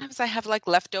 because sometimes I have like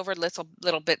leftover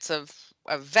little bits of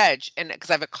veg, and because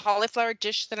I have a cauliflower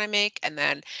dish that I make, and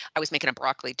then I was making a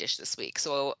broccoli dish this week.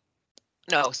 So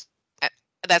no, uh,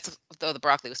 that's though the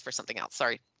broccoli was for something else.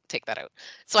 Sorry, take that out.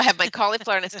 So I have my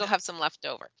cauliflower, and I still have some left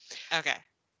over. Okay.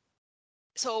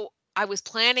 So I was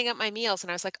planning up my meals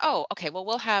and I was like, oh, okay, well,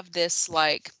 we'll have this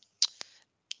like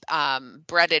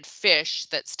breaded fish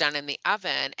that's done in the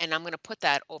oven, and I'm going to put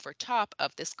that over top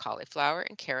of this cauliflower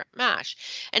and carrot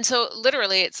mash. And so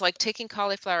literally it's like taking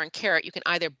cauliflower and carrot. You can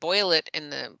either boil it in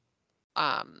the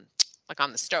like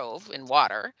on the stove in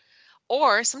water,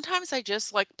 or sometimes I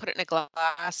just like put it in a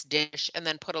glass dish and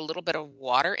then put a little bit of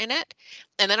water in it.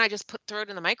 And then I just throw it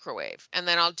in the microwave. And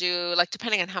then I'll do like,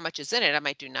 depending on how much is in it, I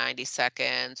might do 90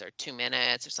 seconds or 2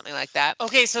 minutes or something like that.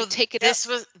 Okay, You so take it out.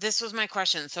 this was my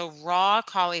question. So raw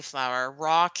cauliflower,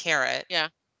 raw carrot Yeah.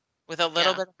 with a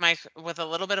little Yeah. bit of with a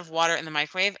little bit of water in the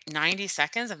microwave, 90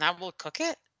 seconds, and that will cook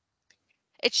it?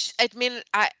 I mean,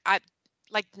 I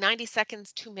like 90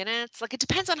 seconds, 2 minutes. Like it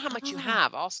depends on how much you Oh,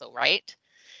 have also, right?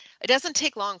 It doesn't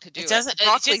take long to it do it. doesn't,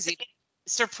 it Broccoli's just even,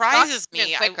 it surprises broccoli's even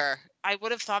me. I quicker. I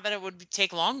would have thought that it would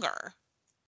take longer.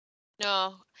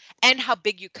 No. And how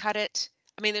big you cut it.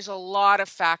 I mean, there's a lot of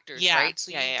factors, Yeah, right?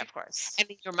 So yeah, you yeah, do, of course. and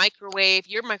then your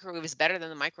microwave is better than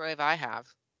the microwave I have.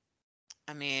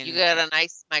 I You mean, got a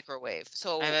nice microwave.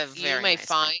 I So have a you very may nice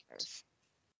find, microwave.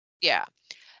 yeah.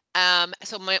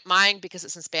 So mine, because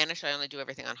it's in Spanish, I only do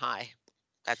everything on high.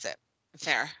 That's it.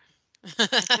 Fair.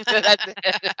 That's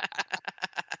it.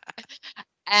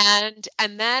 And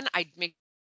then I make sure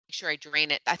I drain it. I think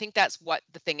that's what the thing is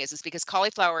because cauliflower is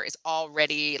already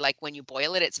like when you boil it, it's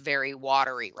very watery,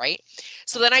 right?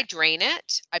 So then I Okay. drain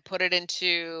it. I put it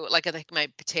into like my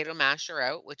potato masher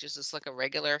out, which is just like a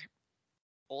regular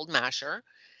old masher.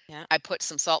 Yeah. I put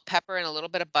some salt, pepper, and a little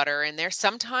bit of butter in there.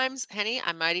 Sometimes, Henny,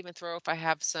 I might even throw if I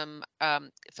have some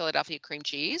Philadelphia cream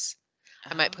cheese.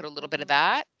 I might put a little bit of Oh,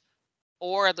 that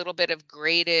or a little bit of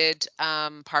grated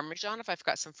Parmesan if I've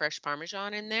got some fresh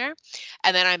Parmesan in there.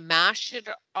 And then I mash it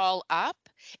all up.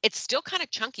 It's still kind of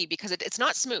chunky because it's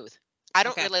not smooth. I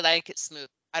don't okay. really like it smooth.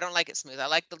 I don't like it smooth. I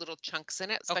like the little chunks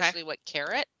in it, Okay. especially with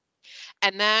carrot.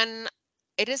 And then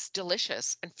it is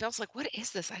delicious and feels like, what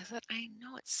is this? I thought, I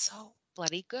know it's so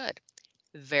bloody good.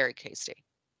 Very tasty.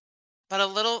 But a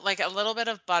little bit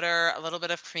of butter, a little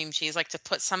bit of cream cheese, like to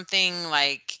put something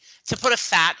like to put a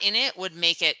fat in it would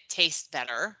make it taste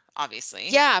better,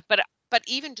 obviously. Yeah, but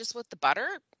even just with the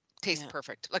butter, tastes Yeah.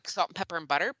 perfect. Like salt and pepper and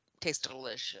butter, tastes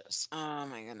delicious. Oh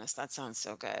my goodness, that sounds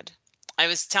so good. I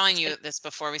was telling And you this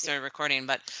before we started recording,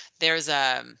 but there's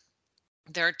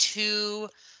there are two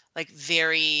like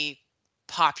very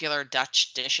popular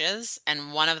Dutch dishes,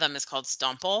 and one of them is called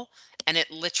stomppel, and it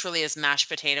literally is mashed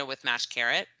potato with mashed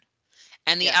carrot.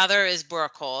 And the yeah. other is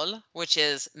boerenkool, which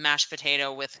is mashed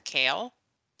potato with kale,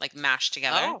 like mashed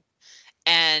together. Oh,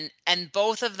 And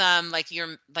both of them, like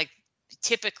you're like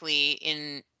typically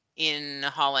in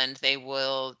Holland, they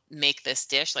will make this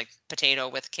dish like potato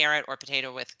with carrot or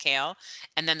potato with kale,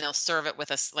 and then they'll serve it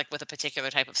with like with a particular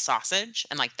type of sausage,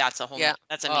 and like that's a whole yeah.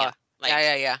 that's a Oh, meal. yeah, Like,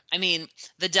 yeah, yeah. I mean,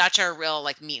 the Dutch are real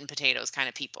like meat and potatoes kind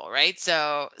of people, right?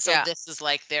 So Yeah. this is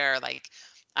like their like,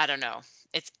 I don't know.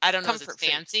 I don't know if it's Comfort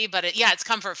food. fancy, but yeah, it's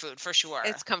comfort food for sure.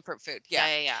 It's comfort food. Yeah, Yeah.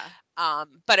 yeah, yeah.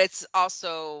 But it's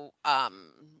also uh,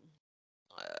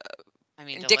 I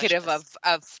mean, indicative delicious.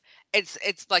 of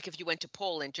it's like if you went to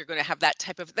Poland, you're going to have that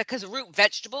type of because root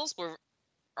vegetables were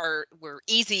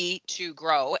easy to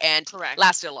grow and Correct.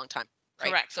 lasted a long time,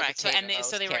 right? Correct, So correct. So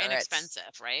potatoes, they were carrots.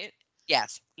 inexpensive, right?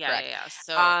 Yes, Yeah, yeah, correct. yeah.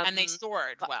 So and they Um,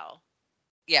 stored but well,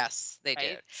 yes, they right?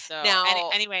 did. So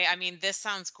Now, anyway, I mean, this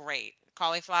sounds great.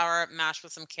 Cauliflower mashed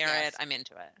with some carrot. yes. I'm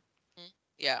into it. Mhm.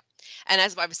 Yeah. And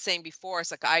as I was saying before,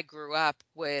 it's like I grew up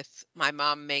with my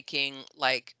mom making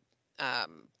like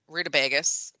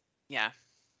rutabagas Yeah.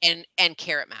 and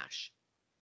carrot mash.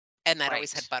 And that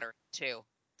always had Right. butter too.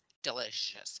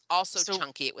 Delicious. Also So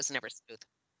chunky. It was never smooth.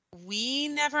 we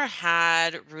never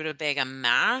had rutabaga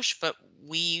mash, but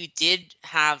we did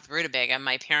have rutabaga.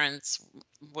 My parents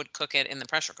would cook it in the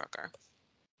pressure cooker.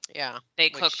 Yeah. They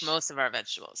cooked Which, most of our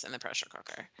vegetables in the pressure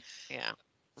cooker. yeah,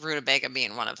 Rutabaga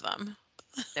being one of them.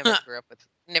 never grew up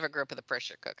with a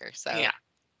pressure cooker. So, Yeah.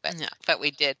 but Yeah. but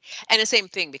we did. And the same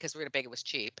thing because rutabaga was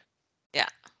cheap Yeah.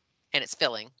 and it's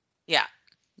filling, Yeah.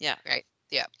 Yeah. right?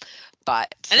 Yeah.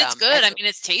 But And it's good. that's I mean,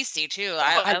 it's tasty too.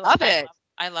 oh, I love it.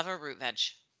 I love a root veg.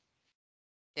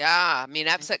 Yeah, I mean,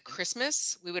 I that's at do.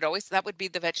 Christmas. We would always that would be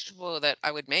the vegetable that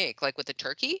I would make, like with the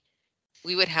turkey.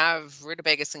 We would have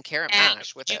rutabagas and carrot And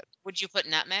mash with it. would you put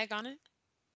nutmeg on it?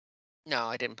 No,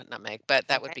 I didn't put nutmeg, but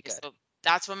that would Okay, be good. so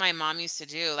that's what my mom used to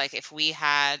do. Like if we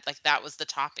had like that was the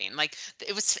topping. Like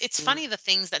it's Mm. funny the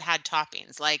things that had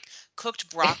toppings. Like cooked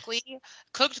broccoli,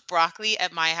 cooked broccoli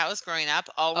at my house growing up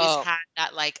always Oh, had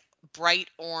that like bright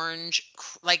orange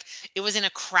like it was in a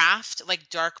craft like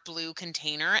dark blue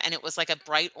container and it was like a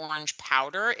bright orange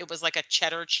powder. It was like a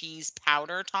cheddar cheese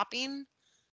powder topping.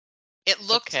 It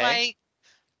looked Okay. like,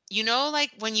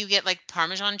 like when you get like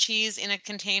Parmesan cheese in a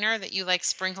container that you like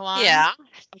sprinkle on? Yeah.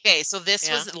 Okay, so this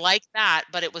Yeah. was like that,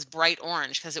 but it was bright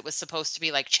orange because it was supposed to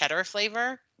be like cheddar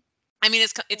flavor. I mean,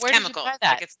 it's Where did you chemicals. buy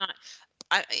Like that? it's not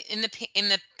in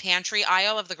the pantry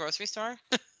aisle of the grocery store.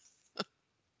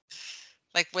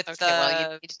 Like with Okay, well, you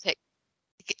the need to take.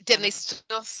 I Didn't they don't know.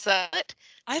 still sell it?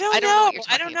 I I don't don't know know. what you're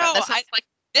I talking don't about. know. That sounds like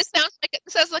this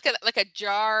sounds like a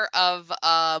jar of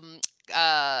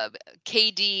uh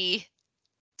KD.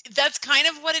 That's kind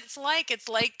of what it's like. It's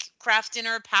like Kraft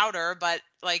Dinner powder, but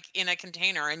like in a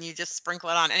container, and you just sprinkle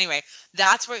it on. Anyway,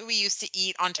 that's what we used to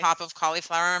eat on top of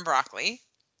cauliflower and broccoli.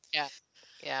 Yeah.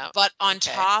 Yeah. But on Okay.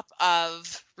 top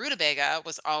of rutabaga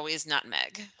was always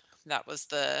nutmeg. That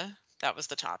was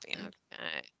the topping.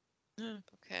 Okay. Mm,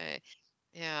 Okay.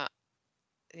 Yeah.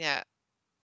 Yeah.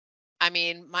 I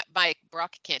mean, my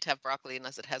broccoli can't have broccoli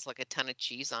unless it has like a ton of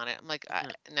cheese on it. I'm like,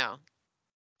 mm, no.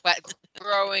 But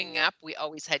growing up, we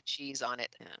always had cheese on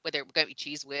it, yeah. whether it going to be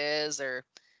Cheese Whiz or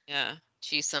Yeah.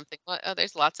 cheese something. Well, oh,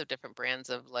 there's lots of different brands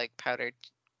of like powdered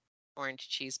orange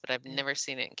cheese, but I've Yeah. never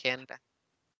seen it in Canada.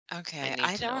 I Okay.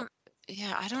 need to know.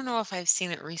 I don't know if I've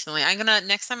seen it recently.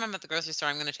 Next time I'm at the grocery store,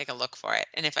 I'm gonna take a look for it.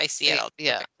 And if I see it, I'll take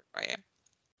a Yeah, picture for you.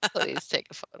 please take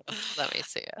a photo. Let me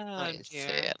see it. Let Oh me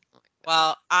see dear. it. Oh my God.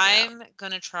 Well, Yeah. I'm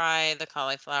gonna try the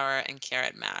cauliflower and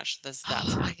carrot mash. That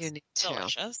You sounds need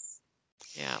to. delicious.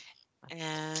 Yeah.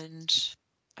 And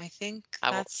I think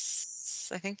I will.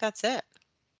 that's it.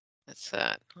 That's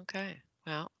it. Okay.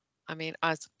 Well, I mean,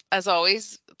 as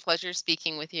always, pleasure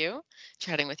speaking with you,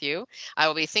 chatting with you. I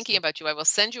will be thinking about you. I will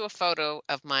send you a photo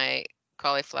of my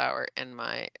cauliflower and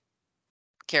my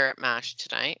carrot mash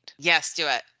tonight. Yes, do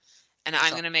it. And Yes,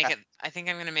 I'm I'll gonna make prep. it. I think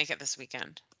I'm gonna make it this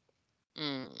weekend.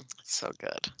 So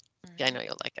good. Yeah, I Mhm. know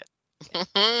you'll like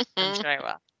Yeah, I'm it. sure I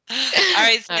will. All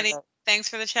right, All Sandy. right. Thanks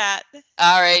for the chat.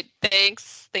 All right.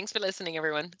 Thanks. Thanks for listening,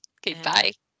 everyone. Okay, And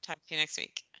bye. talk to you next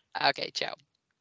week. Okay, ciao.